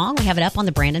full song, we have it up on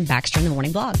the Brandon Baxter in the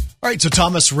Morning blog. All right, so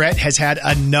Thomas Rhett has had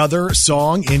another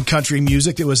song in country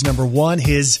music that was number 1.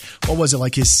 His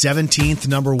 17th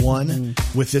number 1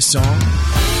 with this song.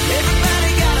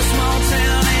 Everybody got a small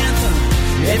town anthem.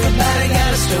 Everybody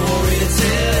got a story to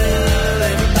tell.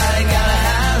 Everybody got a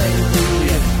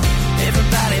hallelujah.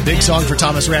 Everybody. Big song for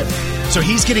Thomas Rhett. So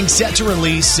he's getting set to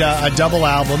release a double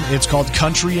album. It's called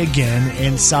Country Again,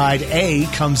 and Side A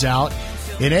comes out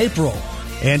in April.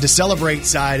 And to celebrate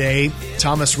Side A,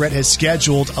 Thomas Rhett has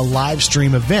scheduled a live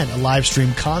stream event, a live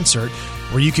stream concert,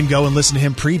 where you can go and listen to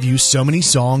him preview so many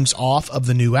songs off of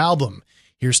the new album.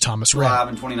 Here's Thomas Rhett. Live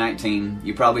in 2019,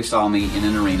 you probably saw me in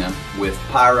an arena with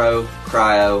pyro,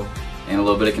 cryo, and a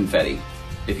little bit of confetti.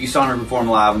 If you saw me perform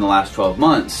live in the last 12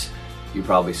 months, you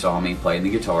probably saw me playing the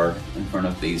guitar in front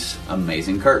of these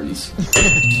amazing curtains.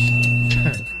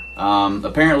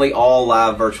 Apparently, all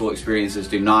live virtual experiences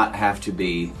do not have to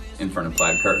be in front of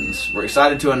plaid curtains. We're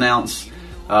excited to announce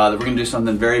that we're going to do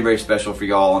something very, very special for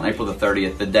y'all on April the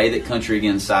 30th, the day that Country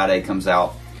Again Side A comes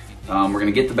out. We're going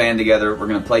to get the band together. We're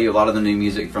going to play you a lot of the new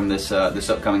music from this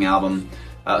upcoming album.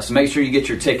 So make sure you get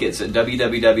your tickets at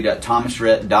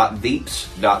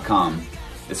www.thomasrhett.veeps.com.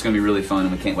 It's going to be really fun,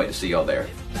 and we can't wait to see y'all there.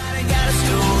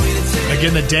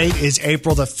 Again, the date is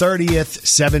April the 30th,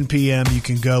 7 p.m. You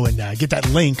can go and get that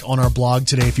link on our blog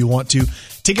today if you want to.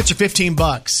 Tickets are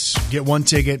 $15. Get one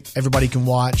ticket. Everybody can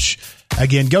watch.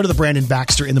 Again, go to the Brandon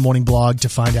Baxter in the Morning blog to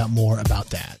find out more about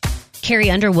that.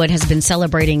 Carrie Underwood has been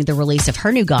celebrating the release of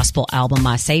her new gospel album,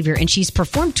 My Savior, and she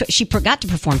got to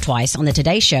perform twice on the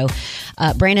Today Show.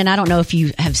 Brandon, I don't know if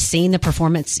you have seen the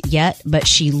performance yet, but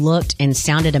she looked and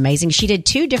sounded amazing. She did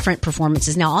 2 different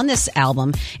performances. Now, on this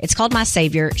album, it's called My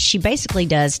Savior. She basically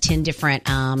does 10 different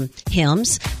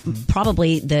hymns,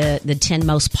 probably the 10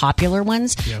 most popular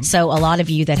ones. Yep. So a lot of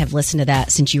you that have listened to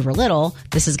that since you were little,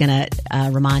 this is going to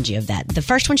remind you of that. The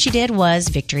first one she did was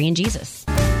Victory in Jesus.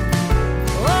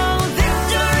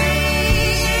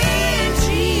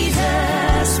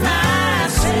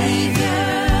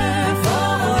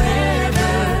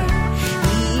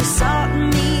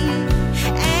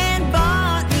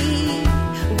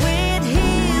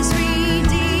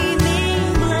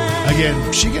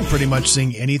 Again, she can pretty much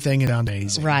sing anything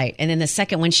nowadays. Right. And then the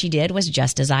second one she did was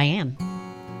Just As I Am.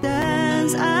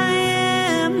 As I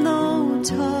am, though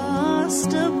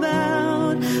tossed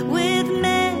about with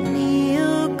many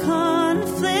a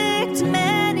conflict,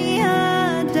 many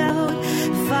a doubt,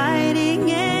 fighting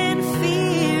and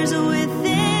fears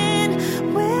within,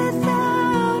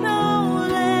 without no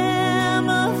Lamb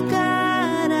of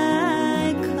God,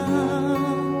 I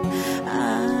come.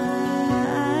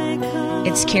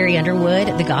 It's Carrie Underwood.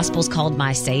 The gospel's called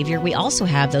My Savior. We also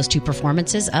have those 2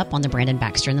 performances up on the Brandon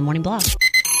Baxter in the Morning blog.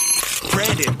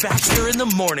 Brandon Baxter in the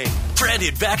Morning.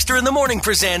 Brandon Baxter in the Morning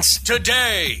presents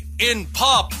Today in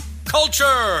Pop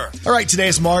Culture. All right, today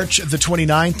is March the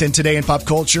 29th, and today in pop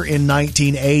culture in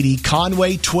 1980,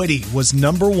 Conway Twitty was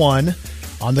number 1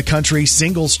 on the country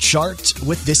singles chart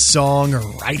with this song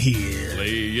right here.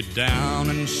 Lay it down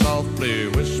and softly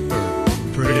whisper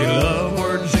pretty love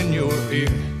words in your ear.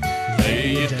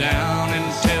 Lay it down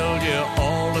and tell you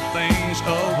all the things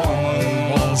a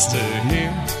woman wants to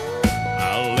hear.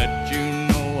 I'll let you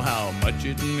know how much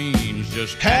it means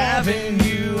just having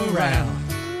you around.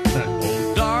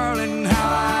 Oh, darling,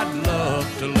 how I'd love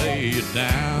to lay it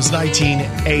down. It was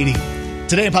 1980.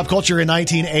 Today in pop culture in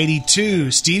 1982,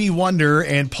 Stevie Wonder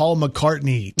and Paul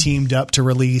McCartney teamed up to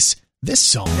release this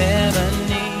song.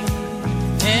 Ebony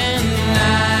and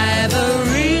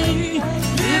ivory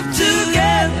live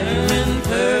together in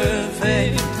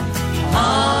perfect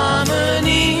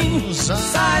harmony,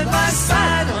 side by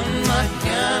side on my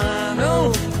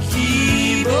piano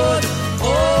keyboard.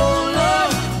 Oh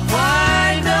Lord,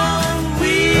 why don't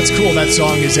we? That's cool. That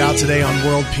song is out today on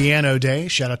World Piano Day.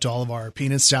 Shout out to all of our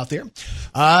pianists out there.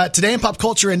 Today in pop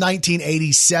culture in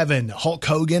 1987, Hulk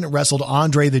Hogan wrestled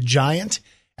Andre the Giant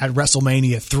at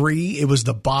WrestleMania 3. It was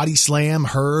the body slam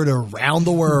heard around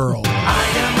the world. I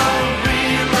am a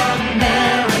real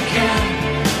American,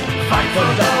 fight for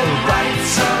the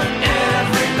rights of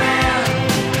every man.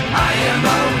 I am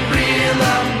a real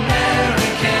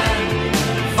American,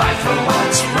 fight for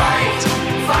what's right,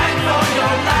 fight for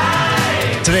your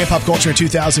life. Today in pop culture in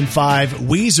 2005,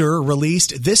 Weezer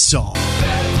released this song.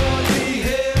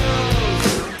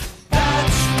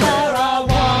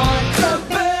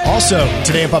 Also,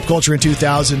 today in pop culture in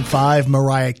 2005,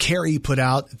 Mariah Carey put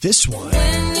out this one.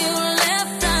 When you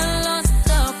left, I lost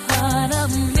a part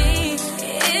of me.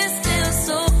 It's still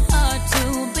so hard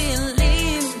to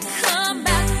believe. Come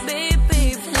back,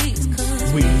 baby, please,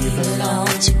 'cause We belong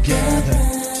together.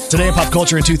 Today in pop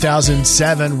culture in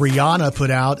 2007, Rihanna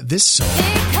put out this song.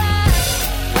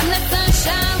 when the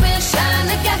sunshine will shine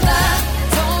together.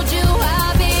 Told you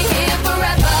I'll be here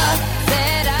forever.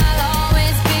 Said I'll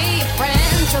always be your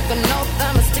friend. Took an oath,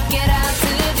 I'ma stick it out to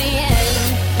the end.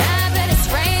 Now that it's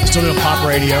raining, Still doing pop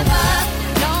radio.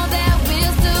 know that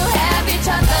we'll still have each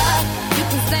other. You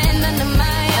can stand under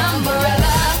my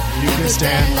umbrella. You can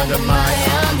stand under my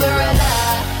umbrella.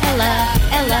 Ella,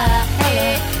 Ella,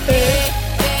 hey, hey,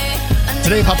 hey.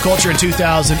 Today in pop culture in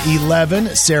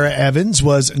 2011, Sarah Evans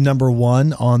was number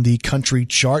 1 on the country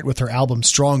chart with her album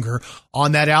Stronger.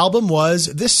 On that album was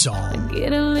this song.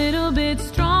 Get a little bit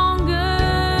stronger.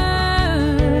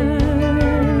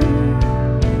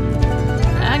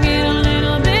 I get a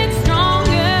little bit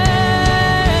stronger.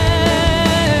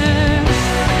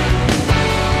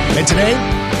 And today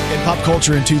in pop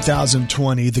culture in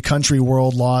 2020, the country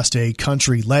world lost a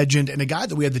country legend and a guy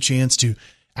that we had the chance to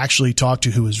actually talk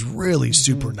to who was really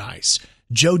super nice.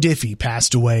 Joe Diffie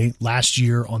passed away last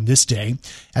year on this day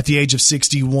at the age of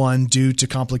 61 due to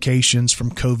complications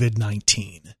from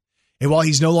COVID-19. And while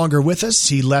he's no longer with us,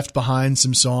 he left behind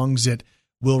some songs that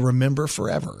will remember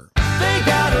forever. They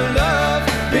got a love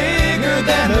bigger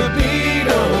than the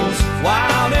Beatles,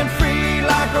 wild and free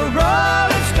like a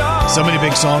rolling stone. So many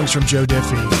big songs from Joe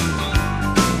Diffie.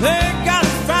 They got a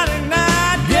Friday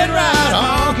night, get right,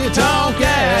 honky tonk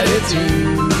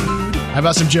attitude. How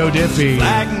about some Joe Diffie?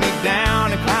 Flagged me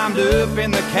down and climbed up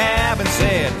in the cab and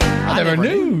said, I never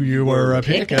knew you were a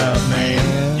pickup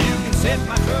man. You can set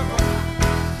my truck,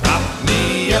 prop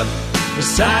me up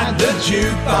beside the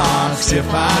jukebox if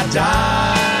I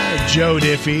die. Joe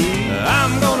Diffie.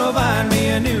 I'm gonna find me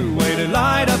a new way to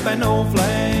light up an old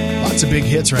flame. Lots of big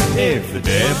hits right there. If the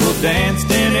devil danced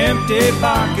in empty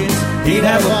pockets, he'd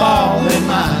have a ball in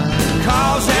mine.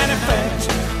 Cause and effect,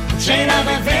 chain of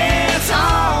events,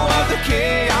 all of the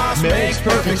chaos makes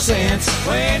perfect sense.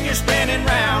 When you're spinning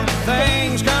round,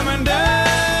 things come undone.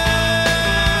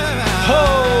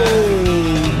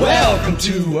 Oh, welcome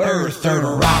to Earth, third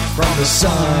rock from the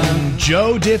sun.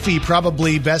 Joe Diffie,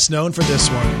 probably best known for this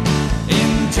one.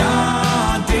 In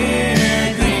John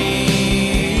Deere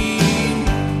Green,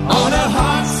 on a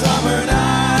hot summer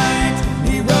night,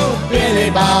 he wrote Billy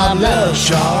Bob loves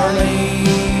Charlene.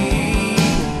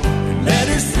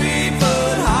 Letters 3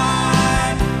 foot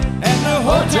high, and the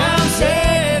whole town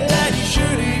said that he should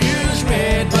have used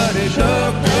red, but it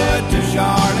looked good to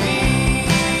Charlene.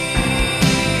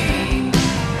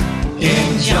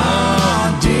 In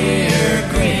John Deere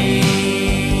Green.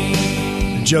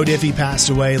 Joe Diffie passed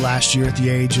away last year at the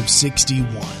age of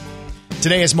 61.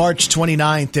 Today is March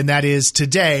 29th, and that is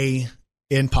Today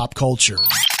in Pop Culture.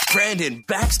 Brandon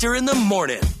Baxter in the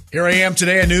morning. Here I am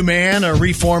today, a new man, a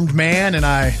reformed man, and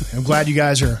I am glad you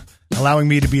guys are allowing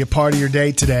me to be a part of your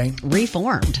day today.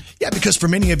 Reformed. Yeah, because for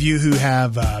many of you who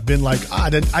have been like, I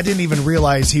didn't even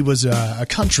realize he was a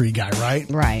country guy, right?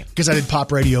 Right. Because I did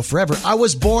pop radio forever. I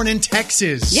was born in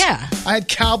Texas. Yeah. I had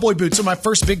cowboy boots. So my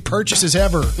first big purchases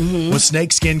ever was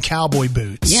snakeskin cowboy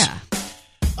boots. Yeah.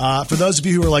 For those of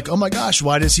you who are like, oh my gosh,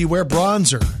 why does he wear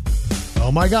bronzer?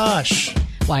 Oh my gosh.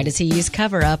 Why does he use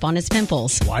cover up on his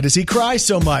pimples? Why does he cry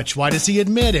so much? Why does he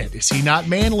admit it? Is he not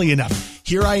manly enough?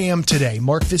 Here I am today.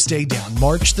 Mark this day down.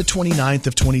 March the 29th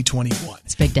of 2021.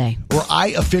 It's a big day. Where I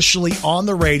officially on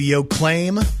the radio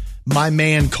claim my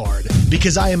man card.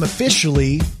 Because I am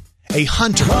officially a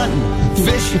hunter. Hunting,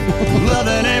 fishing,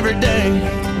 loving every day.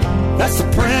 That's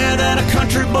the prayer that a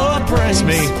country boy prays. It's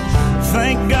me.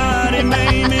 Thank God he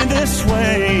made me this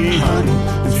way.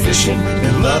 Hunting, fishing,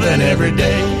 and loving every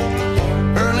day.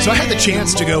 So I had the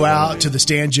chance to go out to the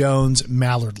Stan Jones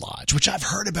Mallard Lodge, which I've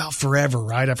heard about forever,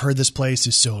 right? I've heard this place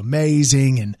is so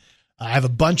amazing, and I have a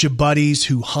bunch of buddies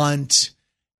who hunt,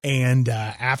 and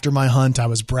after my hunt, I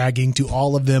was bragging to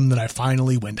all of them that I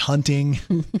finally went hunting.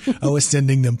 I was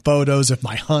sending them photos of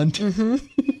my hunt.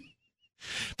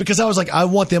 Because I was like, I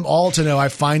want them all to know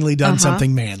I've finally done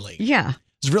something manly. Yeah.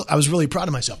 I was really proud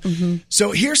of myself.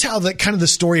 So here's how the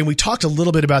story, and we talked a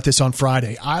little bit about this on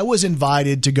Friday. I was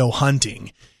invited to go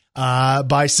hunting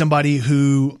by somebody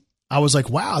who I was like,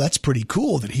 wow, that's pretty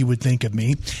cool that he would think of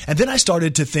me. And then I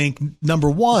started to think, number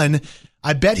one,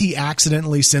 I bet he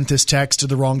accidentally sent this text to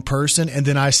the wrong person. And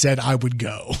then I said I would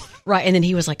go. Right. And then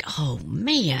he was like, oh,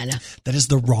 man. That is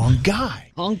the wrong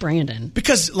guy. Wrong Brandon.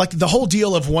 Because like the whole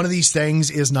deal of one of these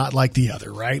things is not like the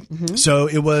other, right? So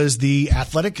it was the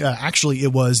athletic, actually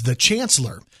it was the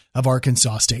chancellor of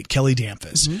Arkansas State, Kelly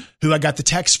Damphus, who I got the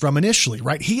text from initially,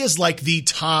 right? He is like the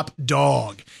top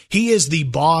dog. He is the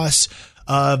boss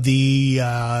of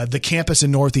the campus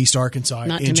in Northeast Arkansas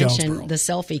Not in to mention Jonesboro. the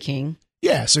selfie king.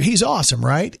 Yeah, so he's awesome,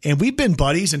 right? And we've been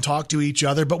buddies and talked to each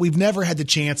other, but we've never had the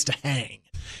chance to hang.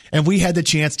 And we had the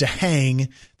chance to hang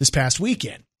this past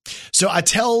weekend. So I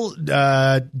tell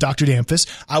Dr. Damphus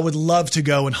I would love to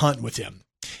go and hunt with him.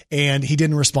 And he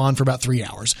didn't respond for about 3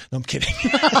 hours. No, I'm kidding.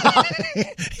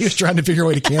 He was trying to figure a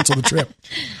way to cancel the trip.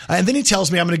 And then he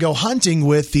tells me I'm going to go hunting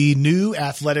with the new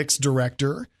athletics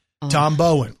director, Tom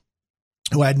Bowen,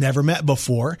 who I had never met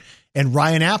before, and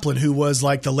Ryan Applin, who was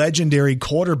like the legendary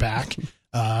quarterback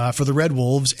for the Red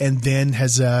Wolves and then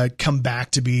has come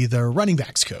back to be the running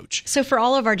backs coach. So for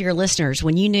all of our dear listeners,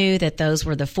 when you knew that those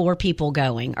were the 4 people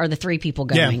going or the 3 people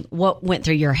going, what went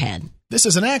through your head? This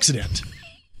is an accident.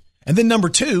 And then number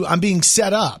 2, I'm being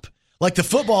set up. Like the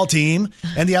football team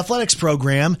and the athletics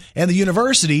program and the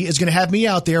university is going to have me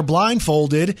out there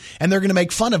blindfolded and they're going to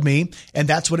make fun of me. And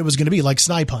that's what it was going to be, like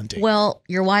snipe hunting. Well,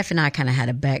 your wife and I kind of had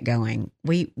a bet going.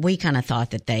 We kind of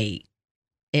thought that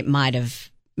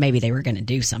maybe they were going to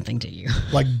do something to you.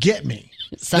 Like get me.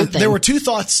 Something. There were 2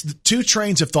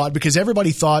 trains of thought because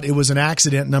everybody thought it was an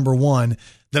accident, number 1,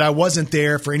 that I wasn't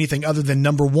there for anything other than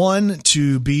number 1,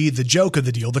 to be the joke of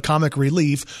the deal, the comic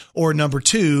relief, or number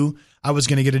 2, I was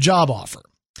going to get a job offer.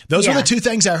 Those were Yeah. the two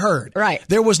things I heard. Right.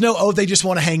 There was no, oh, they just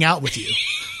want to hang out with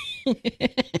you.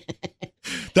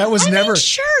 That was never.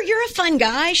 Sure, you're a fun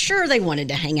guy. Sure, they wanted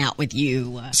to hang out with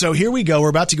you. So here we go. We're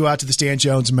about to go out to the Stan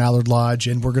Jones Mallard Lodge,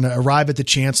 and we're going to arrive at the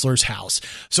Chancellor's house.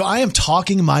 So I am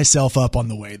talking myself up on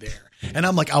the way there. And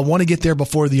I'm like, I want to get there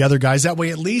before the other guys. That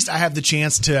way, at least I have the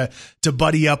chance to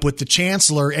buddy up with the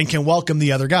Chancellor and can welcome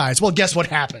the other guys. Well, guess what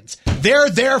happens? They're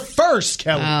there first,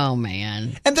 Kelly. Oh,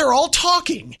 man. And they're all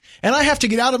talking. And I have to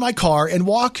get out of my car and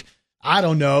walk, I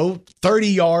don't know, 30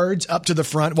 yards up to the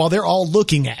front while they're all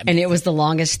looking at me. And it was the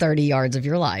longest 30 yards of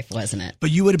your life, wasn't it?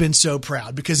 But you would have been so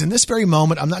proud because in this very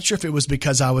moment, I'm not sure if it was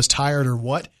because I was tired or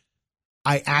what,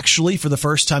 I actually, for the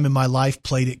first time in my life,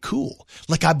 played it cool.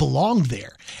 Like I belonged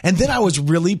there. And then I was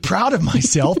really proud of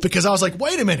myself because I was like,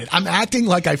 wait a minute, I'm acting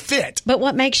like I fit. But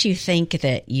what makes you think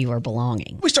that you are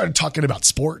belonging? We started talking about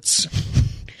sports.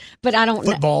 But I don't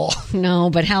Football.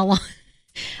 No, but how long?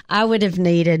 I would have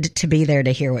needed to be there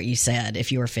to hear what you said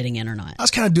if you were fitting in or not. I was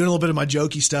kind of doing a little bit of my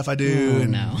jokey stuff I do. Oh,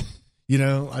 and, no. You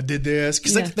know, I did this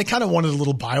because Yeah. they kind of wanted a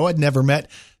little bio. I'd never met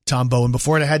Tom Bowen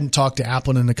before, and I hadn't talked to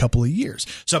Applin in a couple of years.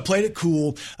 So I played it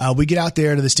cool. We get out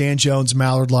there to the Stan Jones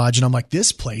Mallard Lodge, and I'm like,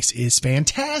 this place is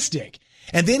fantastic.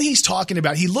 And then he's talking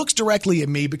about, he looks directly at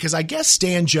me because I guess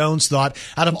Stan Jones thought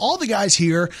out of all the guys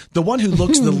here, the one who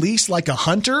looks the least like a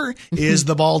hunter is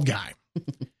the bald guy.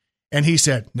 And he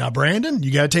said, now, Brandon,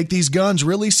 you got to take these guns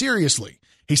really seriously.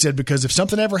 He said, because if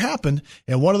something ever happened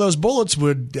and one of those bullets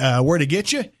were to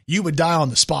get you, you would die on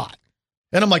the spot.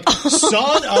 And I'm like,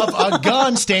 son of a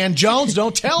gun, Stan Jones,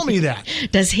 don't tell me that.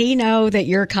 Does he know that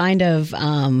you're kind of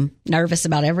nervous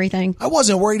about everything? I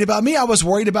wasn't worried about me. I was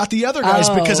worried about the other guys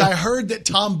because I heard that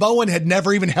Tom Bowen had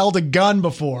never even held a gun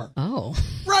before. Oh.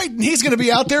 Right. And he's going to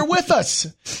be out there with us.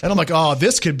 And I'm like, oh,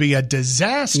 this could be a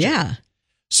disaster. Yeah.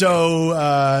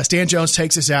 So Stan Jones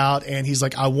takes us out and he's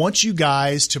like, I want you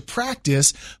guys to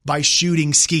practice by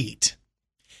shooting skeet.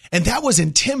 And that was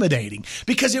intimidating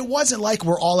because it wasn't like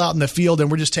we're all out in the field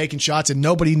and we're just taking shots and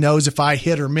nobody knows if I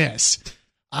hit or miss.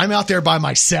 I'm out there by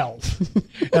myself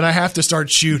and I have to start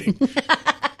shooting.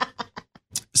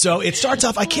 So it starts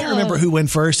off, I can't remember who went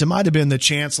first. It might have been the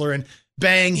Chancellor, and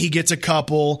bang, he gets a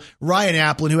couple. Ryan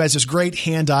Applin, who has this great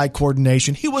hand-eye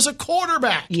coordination, he was a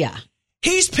quarterback. Yeah.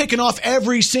 He's picking off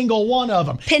every single one of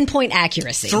them. Pinpoint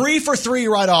accuracy. 3 for 3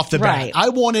 right off the bat. Right. I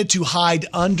wanted to hide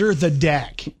under the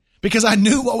deck because I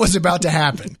knew what was about to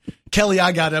happen. Kelly,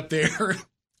 I got up there.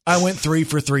 I went 3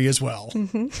 for 3 as well.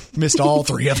 Mm-hmm. Missed all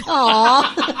 3 of them.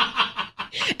 Aw.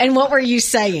 And what were you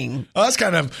saying? Oh, that's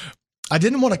kind of, I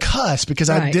didn't want to cuss because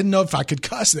I didn't know if I could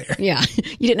cuss there. Yeah.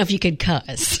 You didn't know if you could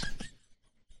cuss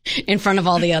in front of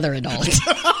all the other adults.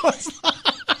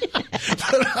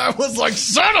 But I was like,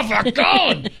 son of a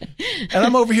gun. And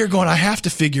I'm over here going, I have to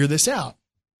figure this out.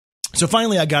 So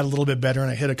finally I got a little bit better and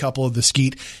I hit a couple of the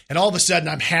skeet. And all of a sudden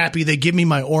I'm happy. They give me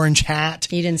my orange hat.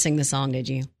 You didn't sing the song, did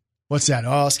you? What's that?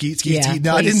 Oh, skeet, skeet, Yeah, skeet.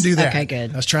 No, I please. didn't do that. Okay,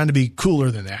 good. I was trying to be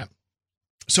cooler than that.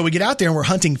 So we get out there and we're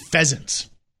hunting pheasants.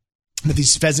 With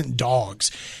these pheasant dogs.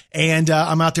 And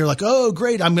I'm out there like, oh,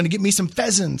 great, I'm going to get me some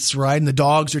pheasants, right? And the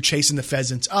dogs are chasing the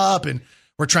pheasants up and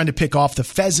we're trying to pick off the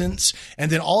pheasants. And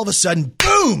then all of a sudden,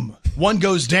 boom, one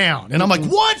goes down. And I'm like,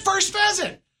 what? First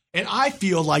pheasant. And I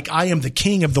feel like I am the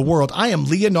king of the world. I am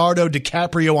Leonardo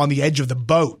DiCaprio on the edge of the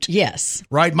boat. Yes.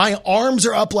 Right? My arms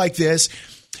are up like this.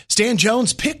 Stan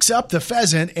Jones picks up the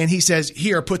pheasant and he says,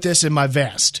 here, put this in my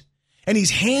vest. And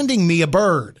he's handing me a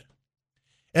bird.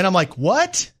 And I'm like,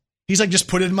 what? He's like, just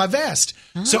put it in my vest.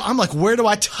 Huh? So I'm like, where do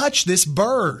I touch this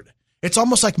bird? It's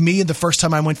almost like me the first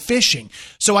time I went fishing.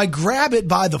 So I grab it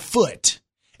by the foot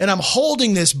and I'm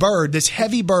holding this bird, this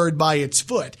heavy bird by its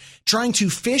foot, trying to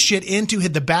fish it into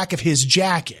the back of his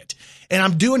jacket. And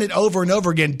I'm doing it over and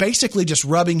over again, basically just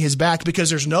rubbing his back because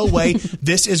there's no way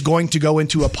this is going to go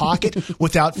into a pocket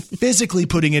without physically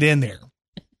putting it in there.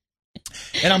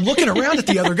 And I'm looking around at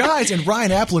the other guys and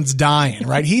Ryan Applin's dying,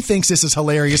 right? He thinks this is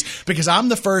hilarious because I'm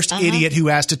the first idiot who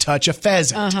has to touch a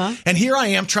pheasant. And here I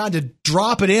am trying to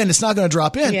drop it in. It's not going to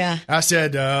drop in. Yeah. I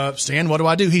said, Stan, what do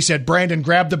I do? He said, Brandon,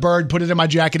 grab the bird, put it in my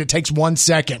jacket. It takes 1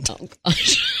 second.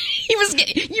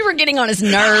 You were getting on his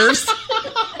nerves.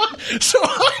 So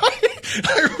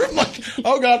I'm like,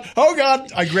 oh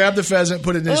God. I grabbed the pheasant,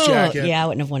 put it in his jacket. Yeah, I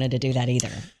wouldn't have wanted to do that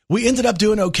either. We ended up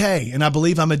doing okay, and I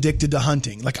believe I'm addicted to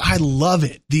hunting. Like, I love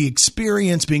it. The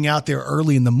experience being out there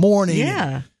early in the morning.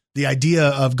 Yeah. The idea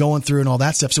of going through and all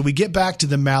that stuff. So we get back to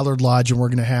the Mallard Lodge, and we're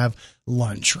going to have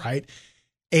lunch, right?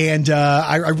 And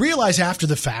I realized after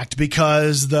the fact,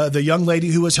 because the young lady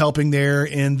who was helping there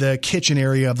in the kitchen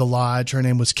area of the lodge, her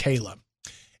name was Kayla.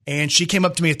 And she came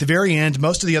up to me at the very end.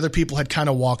 Most of the other people had kind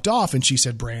of walked off. And she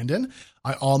said, Brandon,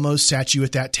 I almost sat you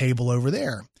at that table over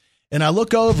there. And I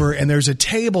look over and there's a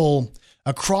table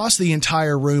across the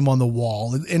entire room on the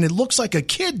wall. And it looks like a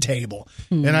kid table.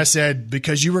 And I said,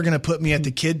 because you were going to put me at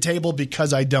the kid table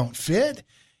because I don't fit?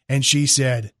 And she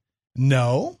said,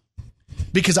 no,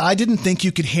 because I didn't think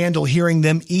you could handle hearing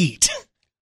them eat.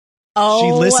 Oh,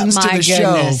 she listens to the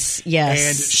goodness. show. Yes.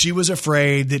 And she was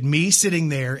afraid that me sitting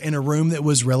there in a room that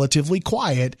was relatively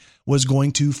quiet was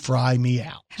going to fry me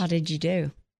out. How did you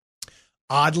do?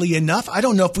 Oddly enough, I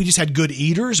don't know if we just had good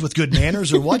eaters with good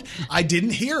manners or what. I didn't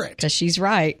hear it. Because she's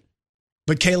right.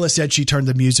 But Kayla said she turned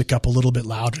the music up a little bit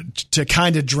louder to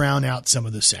kind of drown out some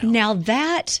of the sound. Now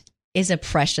that is a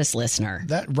precious listener.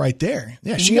 That right there.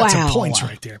 Yeah, she got some points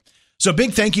right there. So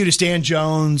big thank you to Stan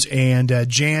Jones and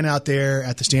Jan out there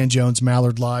at the Stan Jones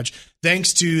Mallard Lodge.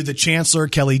 Thanks to the Chancellor,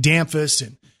 Kelly Damphus,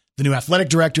 and the new athletic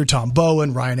director, Tom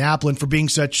Bowen, Ryan Applin, for being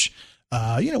such,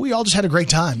 we all just had a great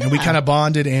time. And we kind of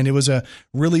bonded, and it was a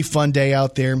really fun day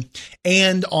out there.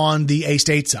 And on the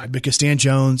A-State side, because Stan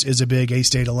Jones is a big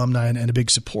A-State alumni and a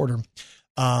big supporter.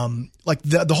 Like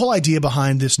the whole idea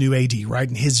behind this new AD, right?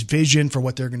 And his vision for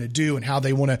what they're going to do and how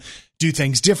they want to do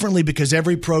things differently, because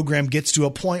every program gets to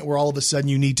a point where all of a sudden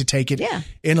you need to take it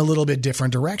in a little bit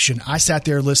different direction. I sat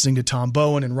there listening to Tom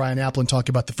Bowen and Ryan Applin talk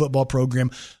about the football program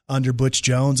under Butch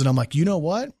Jones. And I'm like, you know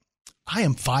what? I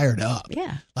am fired up.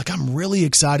 Yeah. Like I'm really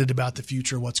excited about the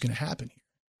future of what's going to happen here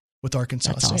with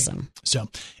Arkansas That's State. awesome. So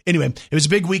anyway, it was a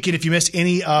big weekend. If you missed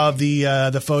any of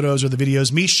the photos or the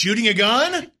videos, me shooting a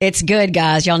gun. It's good,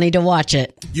 guys. Y'all need to watch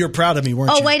it. You're proud of me,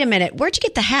 weren't you? Oh, wait a minute. Where'd you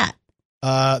get the hat?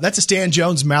 That's a Stan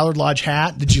Jones Mallard Lodge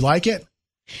hat. Did you like it?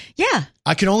 Yeah.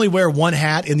 I can only wear one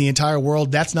hat in the entire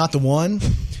world. That's not the one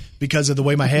because of the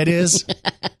way my head is.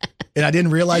 And I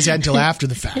didn't realize that until after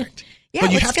the fact. Yeah,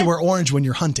 but you have to wear orange when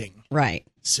you're hunting. Right.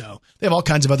 So they have all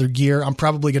kinds of other gear. I'm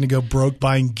probably going to go broke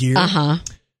buying gear. Uh-huh.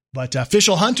 But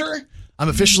official hunter, I'm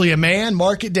officially a man.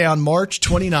 Mark it down, March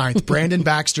 29th. Brandon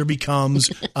Baxter becomes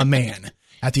a man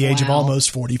at the age of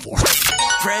almost 44.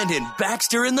 Brandon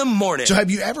Baxter in the morning. So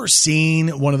have you ever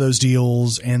seen one of those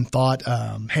deals and thought,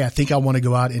 hey, I think I want to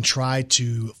go out and try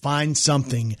to find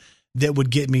something that would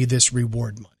get me this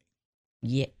reward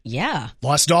money? Yeah.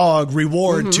 Lost dog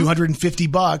reward,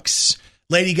 $250.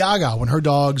 Lady Gaga, when her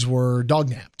dogs were dog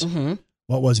napped.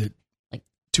 What was it? Like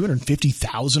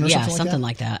 250,000 or something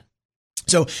like that?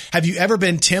 So have you ever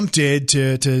been tempted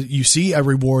to you see a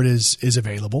reward is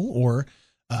available or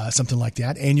something like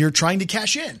that, and you're trying to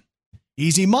cash in?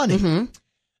 Easy money.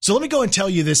 So let me go and tell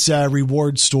you this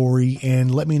reward story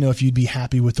and let me know if you'd be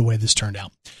happy with the way this turned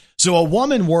out. So a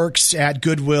woman works at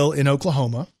Goodwill in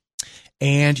Oklahoma.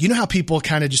 And you know how people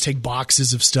kind of just take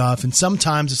boxes of stuff, and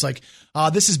sometimes it's like,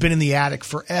 this has been in the attic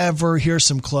forever. Here's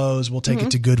some clothes. We'll take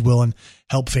it to Goodwill and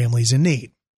help families in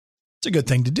need. It's a good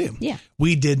thing to do. Yeah.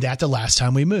 We did that the last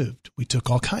time we moved. We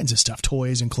took all kinds of stuff,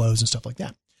 toys and clothes and stuff like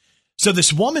that. So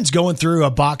this woman's going through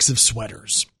a box of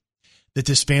sweaters that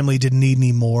this family didn't need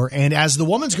anymore. And as the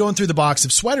woman's going through the box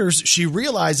of sweaters, she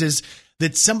realizes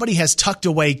that somebody has tucked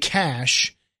away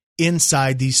cash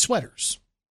inside these sweaters.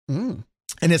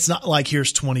 And it's not like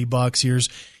here's $20, here's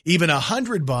even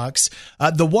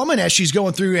 $100. The woman, as she's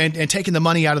going through and taking the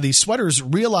money out of these sweaters,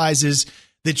 realizes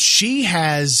that she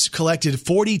has collected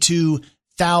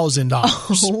 $42,000.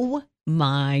 Oh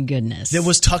my goodness. That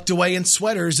was tucked away in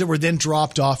sweaters that were then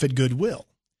dropped off at Goodwill.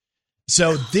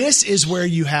 So this is where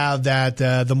you have that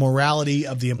the morality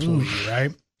of the employee,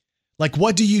 right? Like,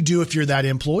 what do you do if you're that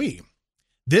employee?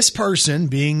 This person,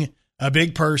 being a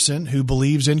big person who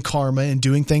believes in karma and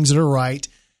doing things that are right,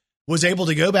 was able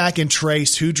to go back and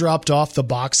trace who dropped off the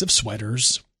box of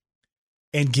sweaters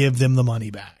and give them the money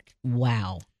back.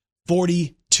 Wow.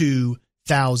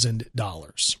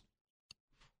 $42,000,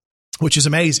 which is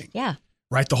amazing. Yeah.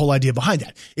 Right? The whole idea behind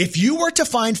that. If you were to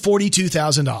find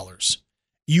 $42,000,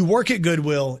 you work at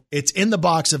Goodwill, it's in the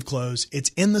box of clothes, it's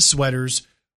in the sweaters,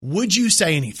 would you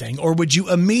say anything, or would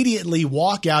you immediately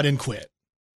walk out and quit?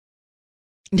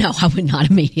 No, I would not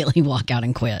immediately walk out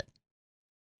and quit.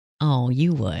 Oh,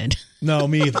 you would. No,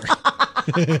 me either.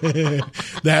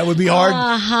 That would be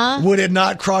hard. Would it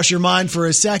not cross your mind for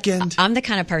a second? I'm the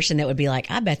kind of person that would be like,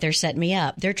 I bet they're setting me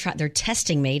up. They're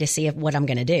testing me to see what I'm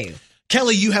going to do.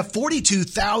 Kelly, you have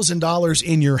 $42,000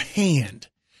 in your hand.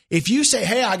 If you say,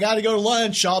 hey, I got to go to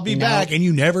lunch, I'll be back, and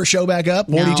you never show back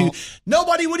up, 42,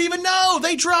 nobody would even know.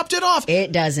 They dropped it off.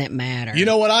 It doesn't matter. You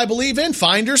know what I believe in?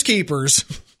 Finders keepers.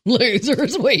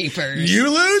 Losers weepers. You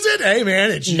lose it? Hey,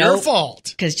 man, it's your fault.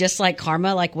 Because just like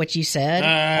karma, like what you said.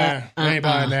 I ain't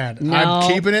buying that. No.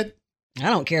 I'm keeping it.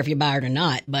 I don't care if you buy it or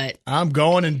not, but I'm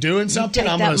going and doing something.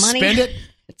 I'm going to spend it.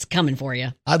 It's coming for you.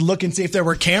 I'd look and see if there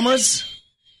were cameras.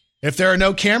 If there are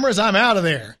no cameras, I'm out of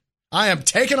there. I am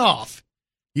taking off.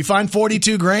 You find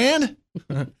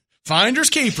 $42,000? Finders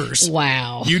keepers.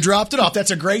 Wow. You dropped it off. That's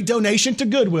a great donation to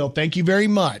Goodwill. Thank you very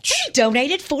much. He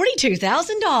donated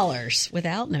 $42,000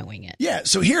 without knowing it. Yeah,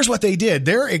 so here's what they did.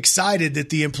 They're excited that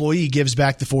the employee gives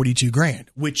back the $42,000,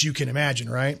 which you can imagine,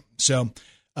 right? So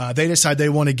they decide they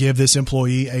want to give this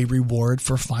employee a reward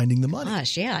for finding the money.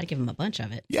 Gosh, yeah, I'd give him a bunch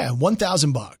of it. Yeah,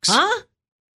 $1,000. Huh?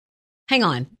 Hang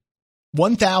on.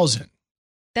 $1,000.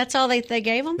 That's all they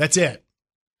gave him? That's it.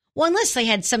 Well, unless they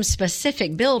had some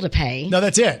specific bill to pay. No,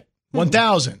 that's it.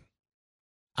 1,000.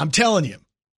 I'm telling you,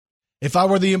 if I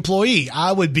were the employee,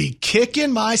 I would be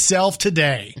kicking myself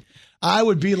today. I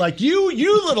would be like, you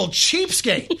little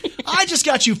cheapskate. I just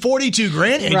got you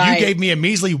 $42,000 and Right. you gave me a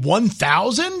measly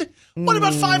 1,000. What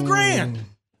about $5,000?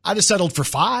 I just settled for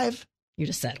 5. You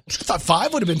just settled. I thought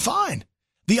 5 would have been fine.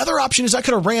 The other option is I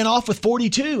could have ran off with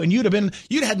 42 and you'd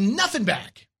had nothing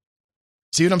back.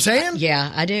 See what I'm saying?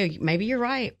 Yeah, I do. Maybe you're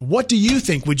right. What do you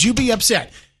think? Would you be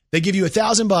upset? They give you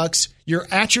 $1,000. You're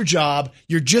at your job.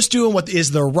 You're just doing what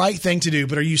is the right thing to do.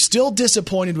 But are you still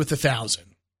disappointed with the 1,000?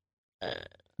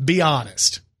 Be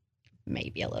honest.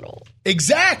 Maybe a little.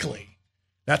 Exactly.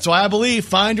 That's why I believe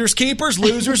finders keepers,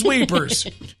 losers weepers.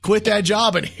 Quit that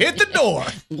job and hit the door.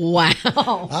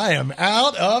 Wow. I am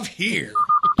out of here.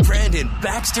 Brandon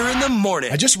Baxter in the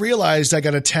morning. I just realized I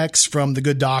got a text from the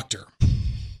good doctor.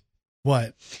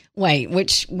 What? Wait,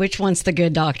 which one's the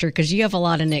good doctor? Because you have a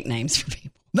lot of nicknames for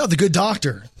people. No, the good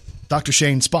doctor. Dr.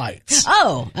 Shane Spites.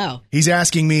 Oh. He's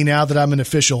asking me now that I'm an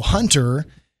official hunter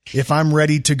if I'm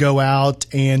ready to go out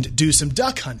and do some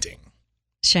duck hunting.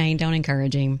 Shane, don't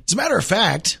encourage him. As a matter of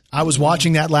fact, I was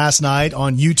watching that last night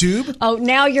on YouTube. Oh,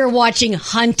 now you're watching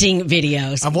hunting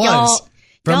videos. I was.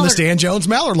 From the Stan Jones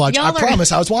Mallard Lodge. I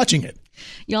promise I was watching it.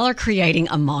 Y'all are creating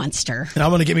a monster. And I'm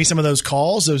going to get me some of those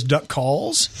calls, those duck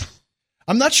calls.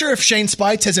 I'm not sure if Shane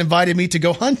Spites has invited me to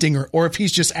go hunting or if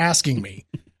he's just asking me.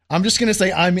 I'm just going to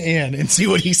say I'm in and see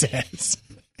what he says.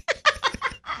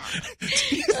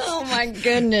 Oh, my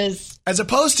goodness. As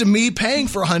opposed to me paying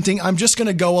for hunting, I'm just going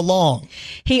to go along.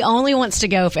 He only wants to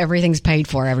go if everything's paid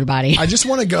for, everybody. I just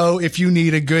want to go if you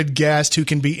need a good guest who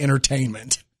can be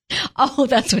entertainment. Oh,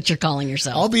 that's what you're calling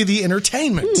yourself. I'll be the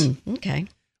entertainment. Okay.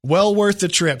 Well worth the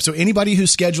trip. So anybody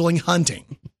who's scheduling hunting,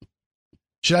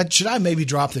 should I maybe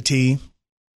drop the T?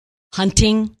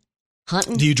 Hunting?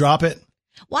 Do you drop it?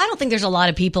 Well, I don't think there's a lot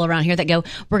of people around here that go,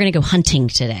 we're going to go hunting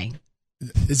today.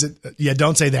 Is it? Yeah,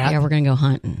 don't say that. Yeah, we're going to go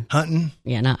hunting. Hunting?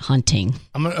 Yeah, not hunting.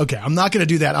 I'm not going to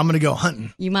do that. I'm going to go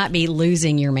hunting. You might be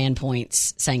losing your man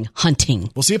points saying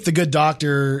hunting. We'll see if the good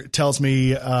doctor tells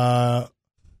me,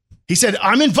 he said,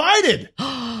 I'm invited.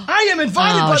 I am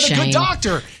invited by the Shane. good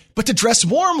doctor, but to dress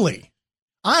warmly.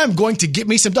 I'm going to get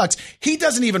me some ducks. He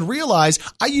doesn't even realize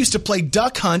I used to play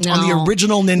Duck Hunt on the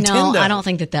original Nintendo. No, I don't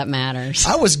think that matters.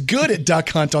 I was good at Duck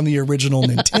Hunt on the original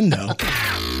Nintendo.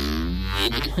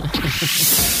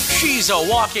 She's a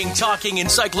walking, talking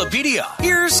encyclopedia.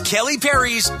 Here's Kelly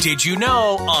Perry's Did You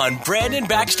Know on Brandon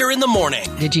Baxter in the morning.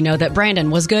 Did you know that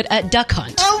Brandon was good at Duck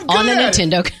Hunt on the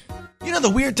Nintendo? You know, the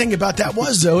weird thing about that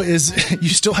was, though, is you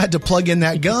still had to plug in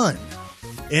that gun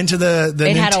into the Nintendo.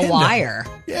 It had a wire.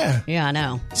 Yeah. Yeah, I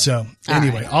know. So,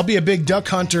 anyway, I'll be a big duck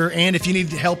hunter, and if you need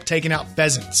help taking out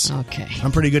pheasants. Okay.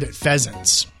 I'm pretty good at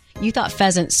pheasants. You thought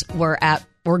pheasants were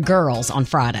girls on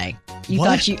Friday.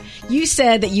 What? You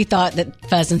said that you thought that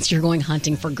pheasants, you're going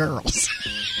hunting for girls.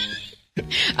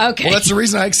 Okay. Well, that's the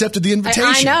reason I accepted the invitation.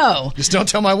 I know. Just don't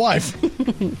tell my wife.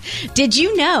 Did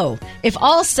you know if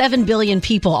all 7 billion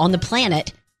people on the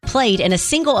planet played in a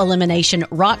single elimination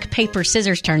rock, paper,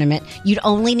 scissors tournament, you'd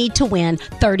only need to win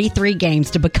 33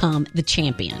 games to become the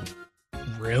champion?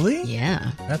 Really?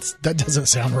 Yeah. That doesn't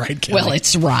sound right, Kelly. Well,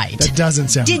 it's right. That doesn't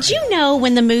sound right. Did you know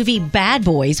when the movie Bad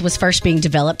Boys was first being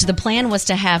developed, the plan was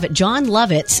to have John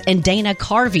Lovitz and Dana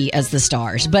Carvey as the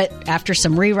stars, but after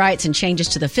some rewrites and changes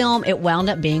to the film, it wound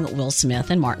up being Will Smith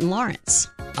and Martin Lawrence.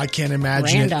 I can't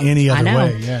imagine Random. it any other I know.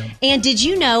 way. Yeah. And did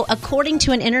you know, according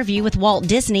to an interview with Walt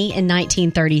Disney in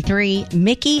 1933,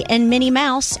 Mickey and Minnie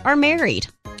Mouse are married?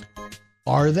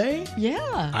 Are they?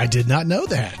 Yeah. I did not know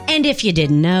that. And if you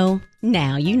didn't know,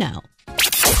 now you know.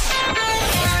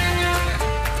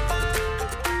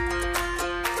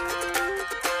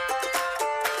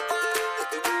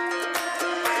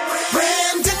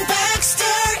 Brandon Baxter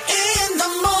in the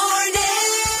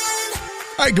morning.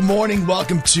 All right, good morning.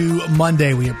 Welcome to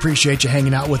Monday. We appreciate you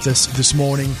hanging out with us this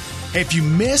morning. Hey, if you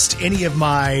missed any of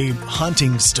my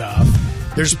hunting stuff,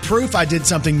 there's proof I did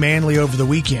something manly over the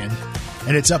weekend.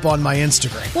 and it's up on my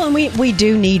Instagram. Well, and we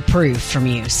do need proof from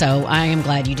you, so I am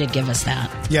glad you did give us that.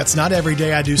 Yeah, it's not every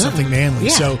day I do something manly.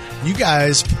 Yeah. So you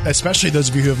guys, especially those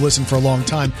of you who have listened for a long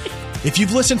time, if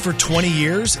you've listened for 20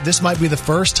 years, this might be the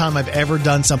first time I've ever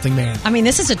done something manly. I mean,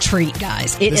 this is a treat,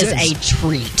 guys. This is a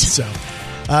treat. So,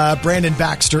 Brandon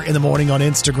Baxter in the morning on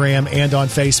Instagram and on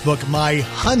Facebook. My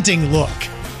hunting look.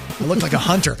 I look like a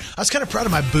hunter. I was kind of proud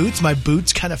of my boots. My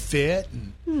boots kind of fit.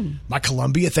 My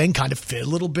Columbia thing kind of fit a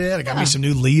little bit. I got me some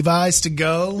new Levi's to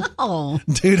go. Oh,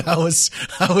 dude, I was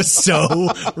so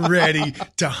ready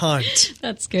to hunt.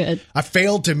 That's good. I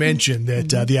failed to mention that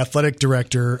the athletic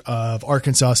director of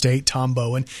Arkansas State, Tom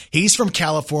Bowen, he's from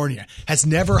California, has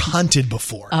never hunted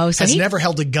before. Oh, so has never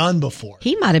held a gun before.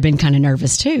 He might have been kind of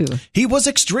nervous too. He was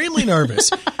extremely nervous.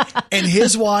 And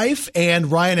his wife and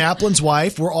Ryan Applin's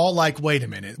wife were all like, wait a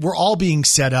minute, we're all being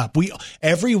set up.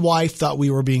 Every wife thought we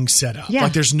were being set up. Yeah.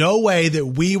 Like there's no way that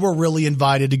we were really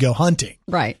invited to go hunting.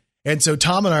 Right. And so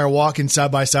Tom and I are walking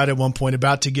side by side at one point,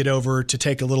 about to get over to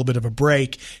take a little bit of a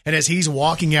break. And as he's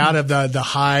walking out of the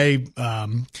high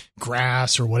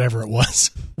grass or whatever it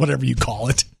was, whatever you call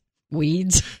it.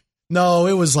 Weeds? No,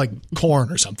 it was like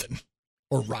corn or something.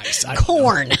 Or rice.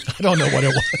 Corn. I don't know what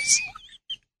it was.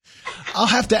 I'll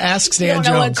have to ask Stan You don't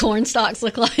know Jones. what corn stalks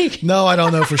look like? No, I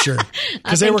don't know for sure.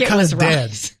 Because they were kind of dead.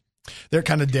 Rice. They're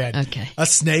kind of dead. Okay. A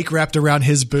snake wrapped around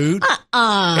his boot.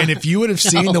 And if you would have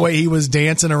seen the way he was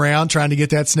dancing around trying to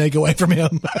get that snake away from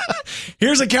him.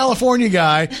 Here's a California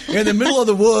guy in the middle of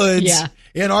the woods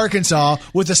in Arkansas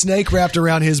with a snake wrapped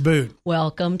around his boot.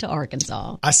 Welcome to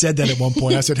Arkansas. I said that at one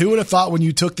point. I said, who would have thought when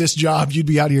you took this job, you'd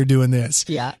be out here doing this?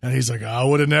 Yeah. And he's like, I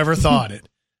would have never thought it.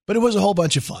 But it was a whole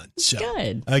bunch of fun. So,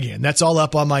 good. Again, that's all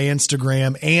up on my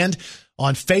Instagram and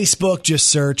on Facebook. Just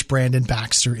search Brandon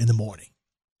Baxter in the morning.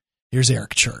 Here's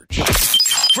Eric Church.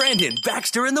 Brandon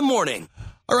Baxter in the morning.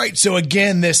 All right. So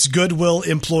again, this Goodwill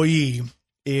employee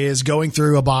is going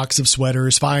through a box of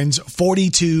sweaters, finds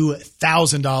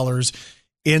 $42,000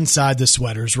 inside the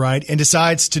sweaters, right? And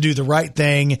decides to do the right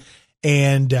thing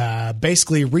and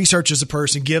basically researches a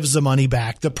person, gives the money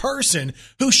back. The person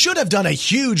who should have done a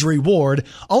huge reward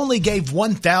only gave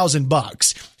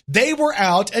 $1,000. They were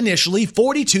out initially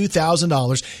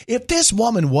 $42,000. If this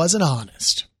woman wasn't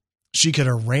honest, she could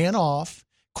have ran off,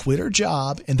 quit her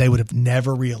job, and they would have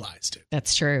never realized it.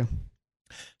 That's true.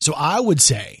 So I would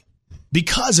say,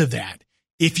 because of that,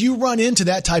 if you run into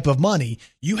that type of money,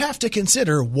 you have to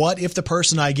consider, what if the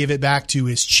person I give it back to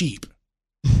is cheap?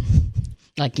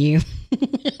 Like you.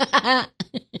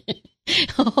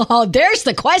 Oh, there's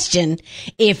the question.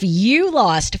 If you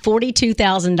lost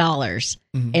 $42,000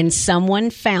 and someone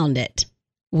found it,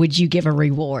 would you give a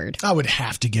reward? I would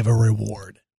have to give a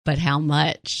reward. But how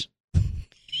much?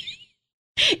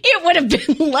 It would have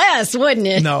been less, wouldn't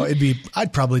it? No,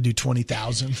 I'd probably do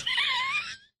 20,000.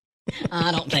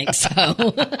 I don't think so.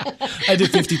 I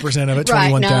did 50% of it, right,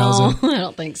 21,000. No, I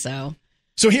don't think so.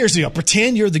 So here's the deal.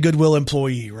 Pretend you're the Goodwill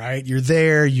employee, right? You're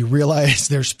there. You realize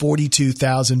there's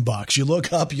 $42,000. You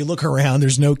look up, you look around,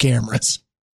 there's no cameras.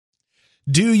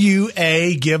 Do you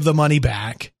A, give the money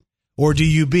back, or do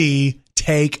you B,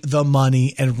 take the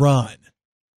money and run?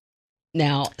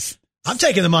 Now, I'm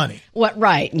taking the money. What?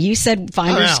 Right. You said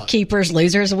finders, keepers,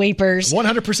 losers, weepers.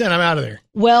 100%. I'm out of there.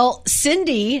 Well,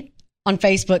 Cindy on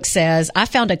Facebook says, I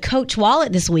found a Coach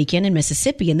wallet this weekend in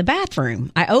Mississippi in the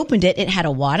bathroom. I opened it. It had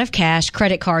a wad of cash,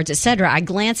 credit cards, etc. I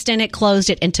glanced in it,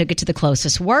 closed it, and took it to the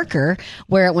closest worker.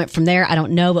 Where it went from there, I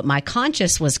don't know, but my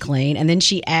conscience was clean. And then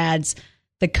she adds,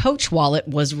 the Coach wallet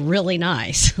was really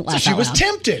nice. So she was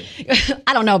tempted.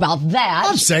 I don't know about that.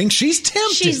 I'm saying she's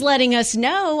tempted. She's letting us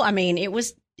know. I mean, it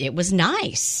was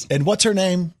nice. And what's her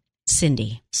name?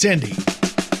 Cindy. Cindy.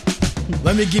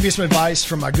 Let me give you some advice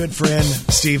from my good friend,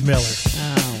 Steve Miller.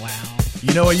 Oh, wow.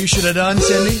 You know what you should have done,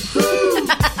 Cindy?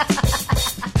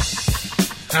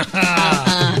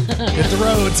 Hit the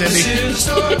road, Cindy.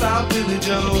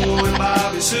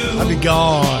 I'll be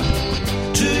gone.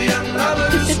 Two young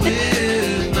lovers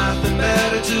with nothing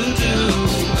better to do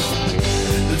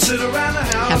than sit around the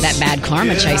house. Have that bad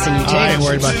karma chasing you, too. I ain't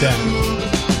worried about that.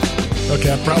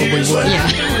 Okay, I probably would. Yeah.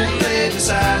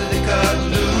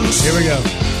 Here we go.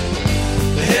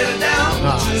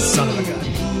 Ah, son of a gun.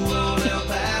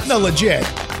 No, legit.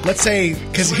 Let's say,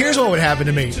 because here's what would happen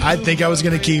to me. I'd think I was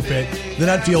going to keep it. Then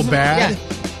I'd feel bad. Yeah.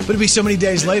 But it'd be so many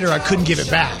days later, I couldn't give it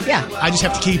back. Yeah. I just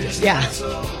have to keep it. Yeah.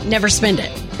 Never spend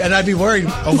it. And I'd be worried,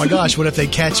 oh my gosh, what if they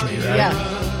catch me, right? Yeah.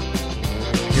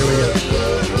 Here we go.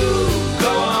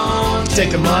 Take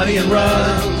the money and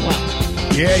run. Wow.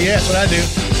 Yeah, that's what I do.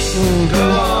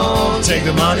 Go on, take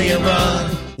the money and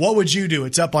run. What would you do?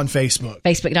 It's up on Facebook.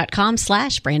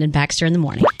 Facebook.com/Brandon Baxter in the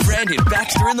morning. Brandon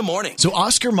Baxter in the morning. So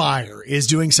Oscar Mayer is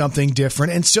doing something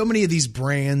different, and so many of these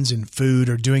brands and food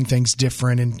are doing things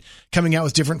different and coming out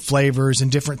with different flavors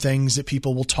and different things that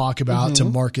people will talk about to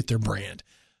market their brand.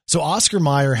 So Oscar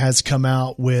Mayer has come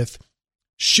out with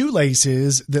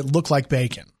shoelaces that look like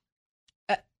bacon.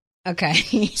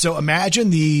 Okay. So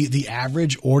imagine the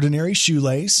average ordinary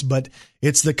shoelace, but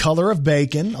it's the color of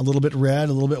bacon, a little bit red,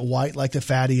 a little bit white, like the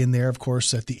fatty in there. Of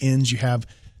course, at the ends, you have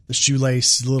the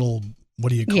shoelace little, what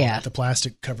do you call it? The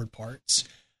plastic covered parts.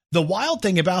 The wild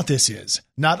thing about this is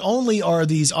not only are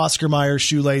these Oscar Mayer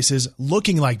shoelaces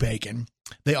looking like bacon,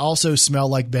 they also smell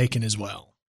like bacon as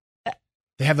well.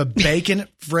 They have a bacon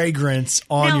fragrance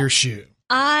on your shoe.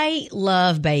 I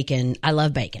love bacon. I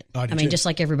love bacon. I mean, just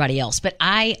like everybody else. But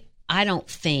I don't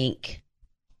think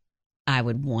I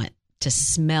would want to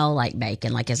smell like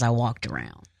bacon, like as I walked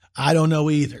around. I don't know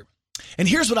either. And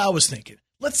here's what I was thinking.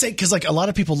 Let's say, because like a lot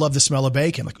of people love the smell of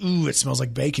bacon. Like, ooh, it smells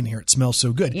like bacon here. It smells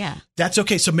so good. Yeah. That's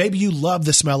okay. So maybe you love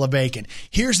the smell of bacon.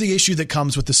 Here's the issue that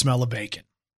comes with the smell of bacon.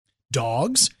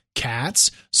 Dogs, cats,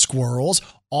 squirrels,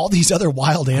 all these other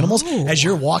wild animals, as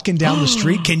you're walking down the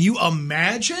street, can you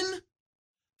imagine?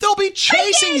 They'll be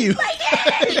chasing you.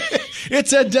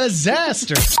 It's a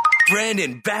disaster.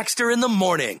 Brandon Baxter in the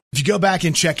morning. If you go back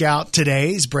and check out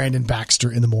today's Brandon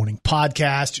Baxter in the Morning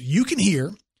podcast, you can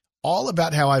hear all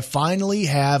about how I finally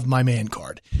have my man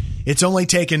card. It's only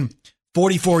taken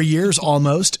 44 years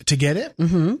almost to get it,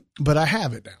 but I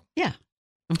have it now. Yeah.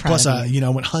 I'm proud Plus, of you. I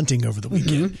went hunting over the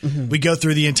weekend. We go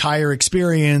through the entire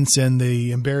experience and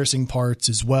the embarrassing parts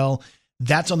as well.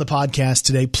 That's on the podcast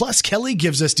today. Plus, Kelly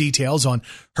gives us details on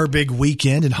her big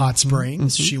weekend in Hot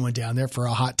Springs. She went down there for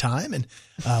a hot time, and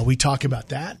we talk about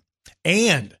that.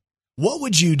 And what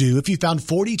would you do if you found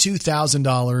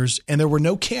 $42,000 and there were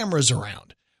no cameras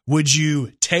around? Would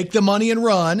you take the money and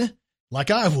run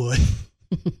like I would?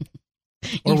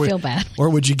 You feel bad. Or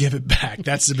would you give it back?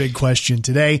 That's the big question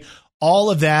today.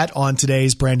 All of that on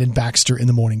today's Brandon Baxter in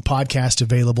the Morning podcast,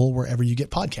 available wherever you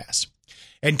get podcasts.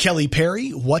 And Kelly Perry,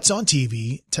 what's on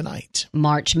TV tonight?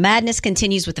 March Madness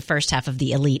continues with the first half of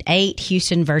the Elite Eight.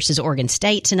 Houston versus Oregon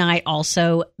State tonight.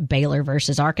 Also, Baylor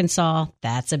versus Arkansas.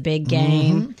 That's a big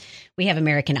game. We have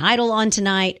American Idol on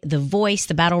tonight. The Voice,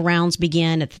 the battle rounds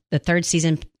begin at the third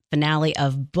season finale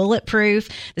of Bulletproof,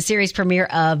 the series premiere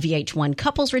of VH1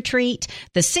 Couples Retreat,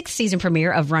 the sixth season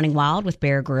premiere of Running Wild with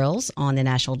Bear Grylls on the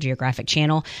National Geographic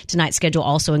Channel. Tonight's schedule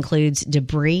also includes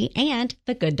Debris and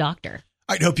The Good Doctor.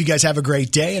 All right, hope you guys have a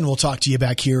great day, and we'll talk to you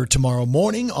back here tomorrow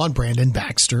morning on Brandon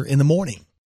Baxter in the Morning.